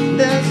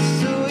 That's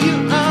who you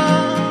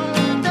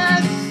are.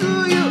 That's who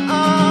you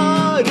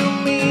are to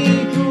me.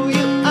 Who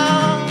you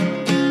are.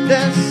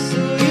 That's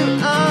who you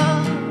are.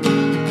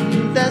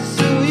 That's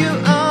who you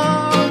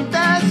are.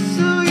 That's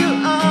who you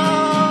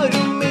are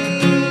to me.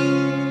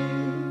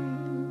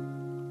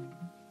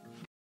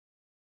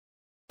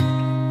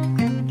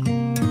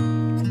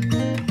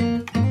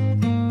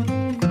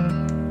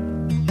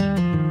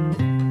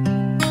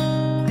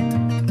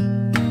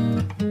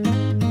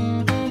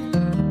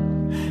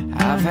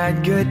 I've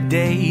had good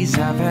days,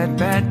 I've had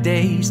bad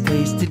days,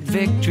 tasted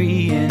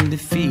victory and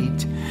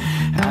defeat.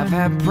 I've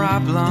had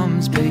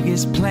problems, big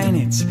as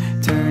planets,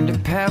 turn to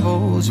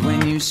pebbles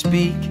when you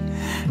speak.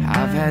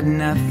 I've had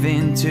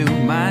nothing to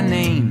my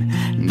name,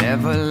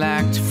 never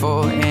lacked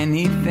for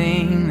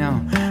anything,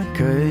 no,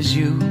 'cause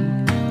you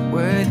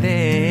were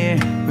there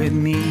with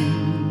me.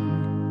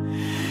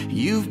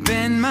 You've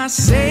been my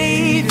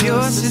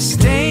savior,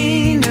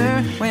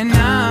 sustainer when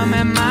I'm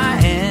at my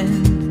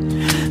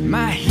end,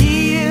 my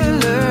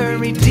healer,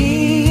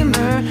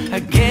 redeemer,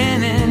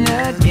 again and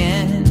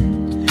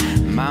again,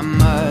 my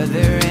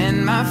mother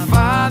and my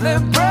father,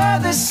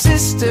 brother,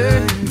 sister,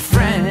 and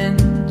friend,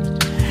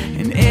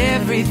 and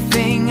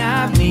everything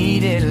I've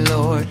needed,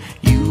 Lord,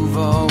 you've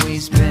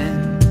always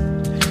been.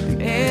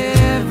 And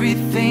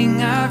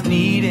everything I've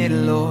needed,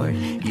 Lord,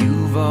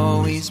 you've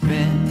always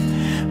been.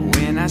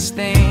 When I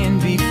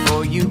stand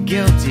before you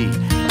guilty,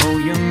 oh,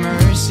 your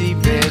mercy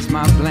bears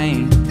my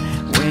blame.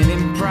 When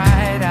in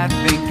pride I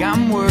think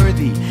I'm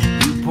worthy,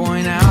 you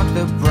point out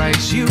the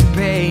price you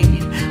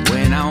paid.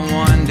 When I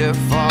wander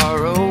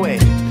far away,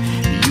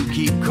 you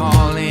keep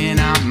calling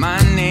out my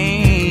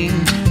name.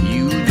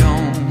 You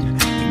don't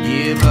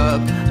give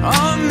up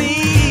on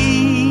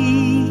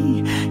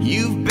me.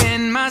 You've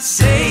been my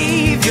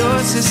savior,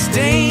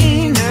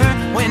 sustainer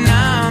when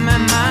I'm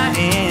at my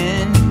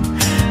end,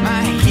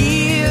 my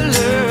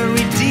healer,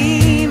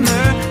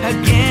 redeemer,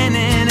 again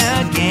and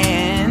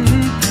again,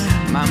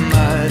 my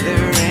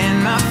mother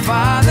and my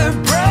father,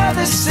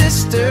 brother,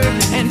 sister,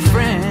 and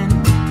friend,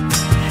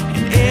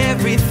 and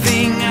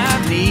everything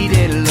I've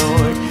needed,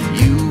 Lord,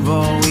 you've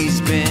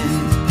always been.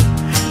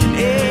 And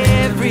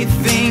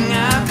everything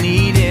I've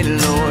needed,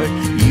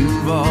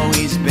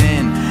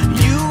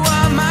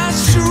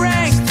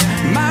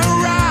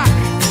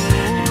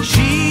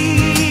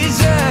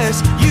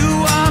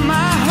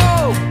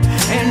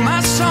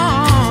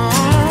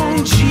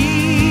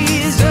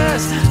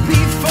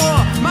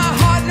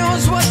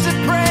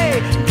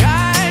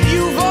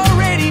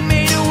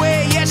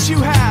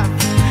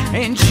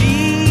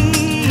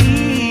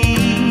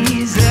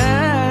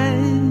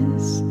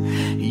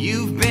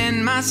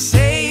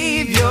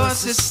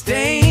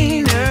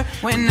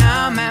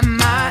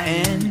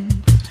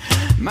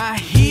 my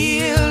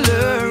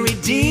healer,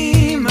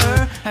 redeemer,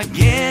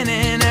 again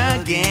and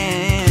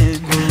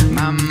again.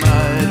 My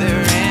mother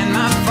and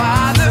my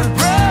father,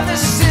 brother,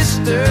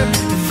 sister,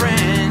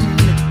 friend,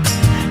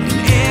 and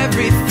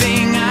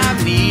everything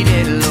I've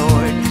needed,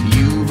 Lord,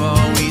 you've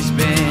always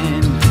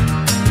been.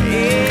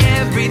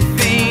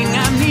 Everything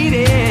I've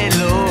needed,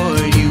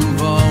 Lord,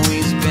 you've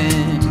always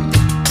been.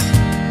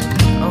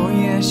 Oh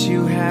yes, you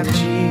have,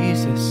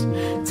 Jesus,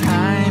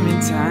 time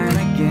and time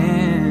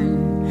again.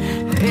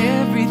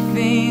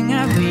 Everything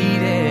I've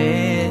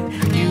needed,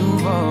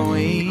 you've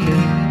always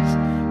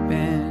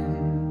been.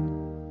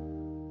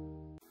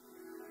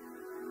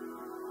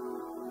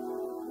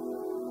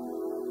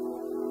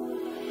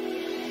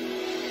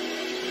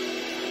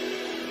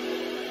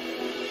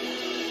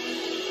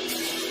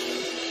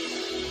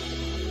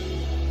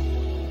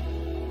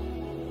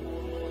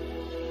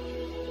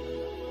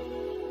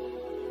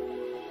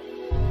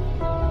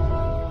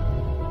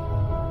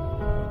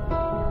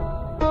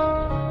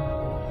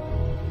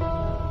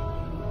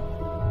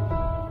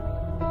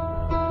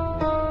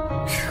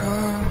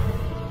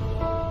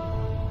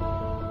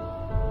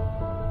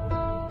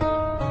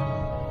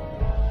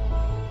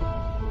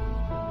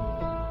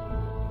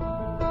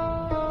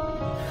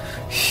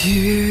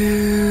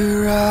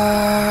 Here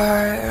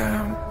I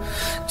am,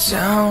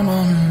 down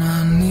on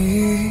my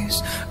knees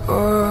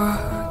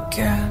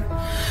again,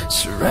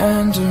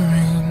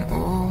 surrendering,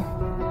 oh,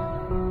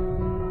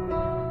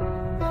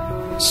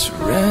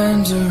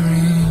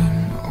 surrendering,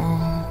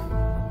 oh.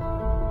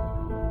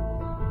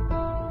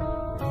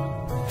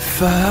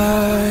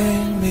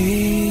 Find me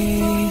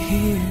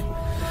here,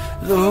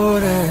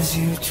 Lord, as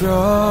you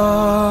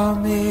draw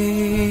me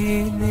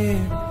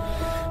near,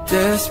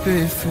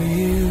 desperate for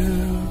you.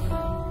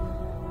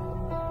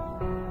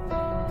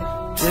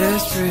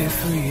 Desperate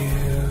for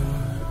you,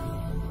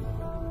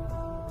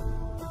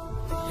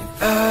 and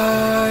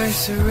I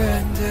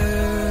surrender.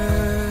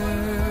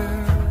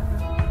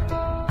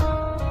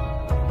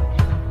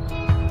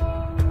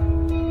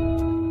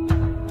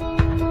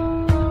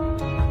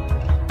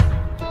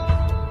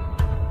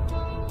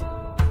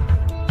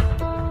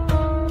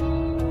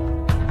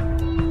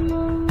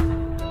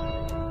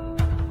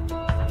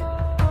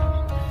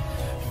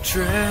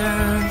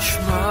 Drench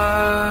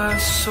my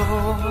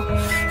soul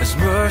as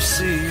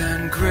mercy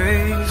and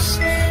grace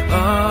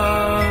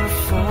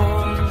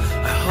unfold.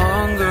 I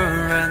hunger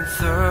and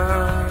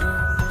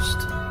thirst.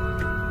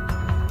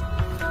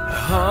 I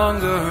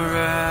hunger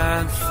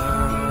and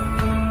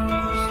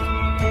thirst.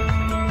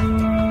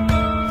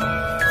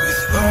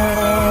 With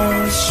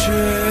arms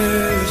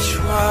stretched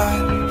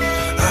wide,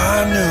 I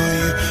know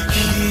you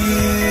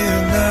hear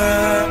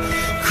my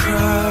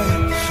cry.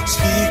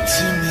 Speak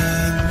to me.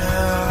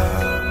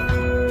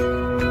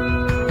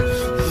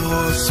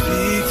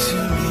 Speak to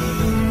me,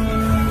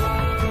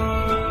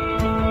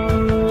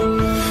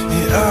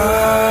 and I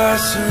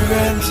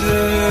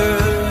surrender,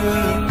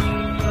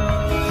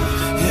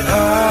 and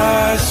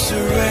I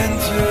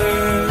surrender,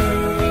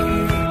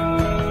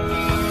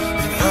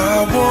 and I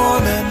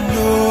wanna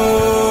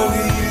know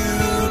you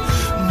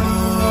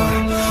more,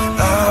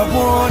 I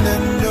wanna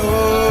know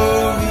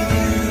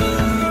you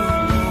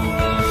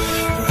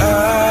more,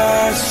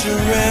 I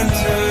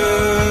surrender,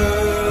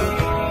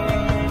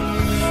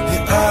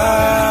 and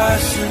I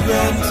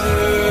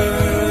surrender,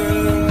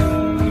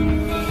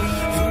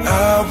 and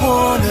I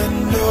wanna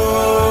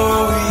know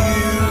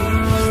you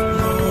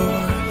more,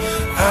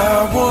 I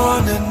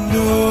wanna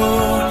know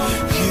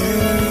you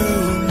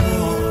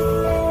more.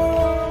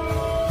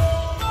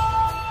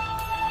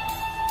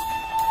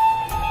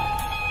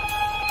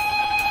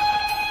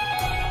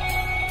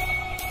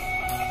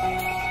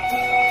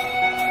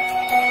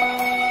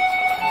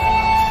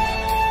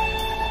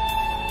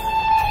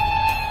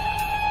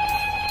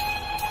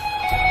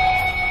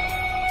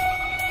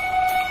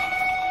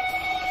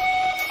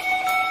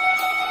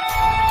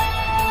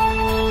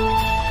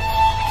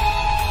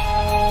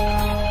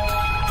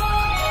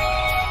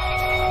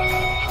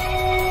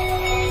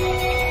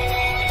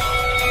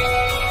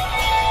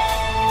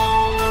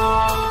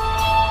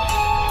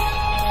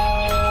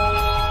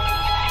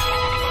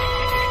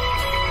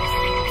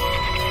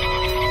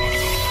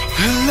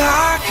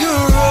 Like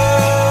a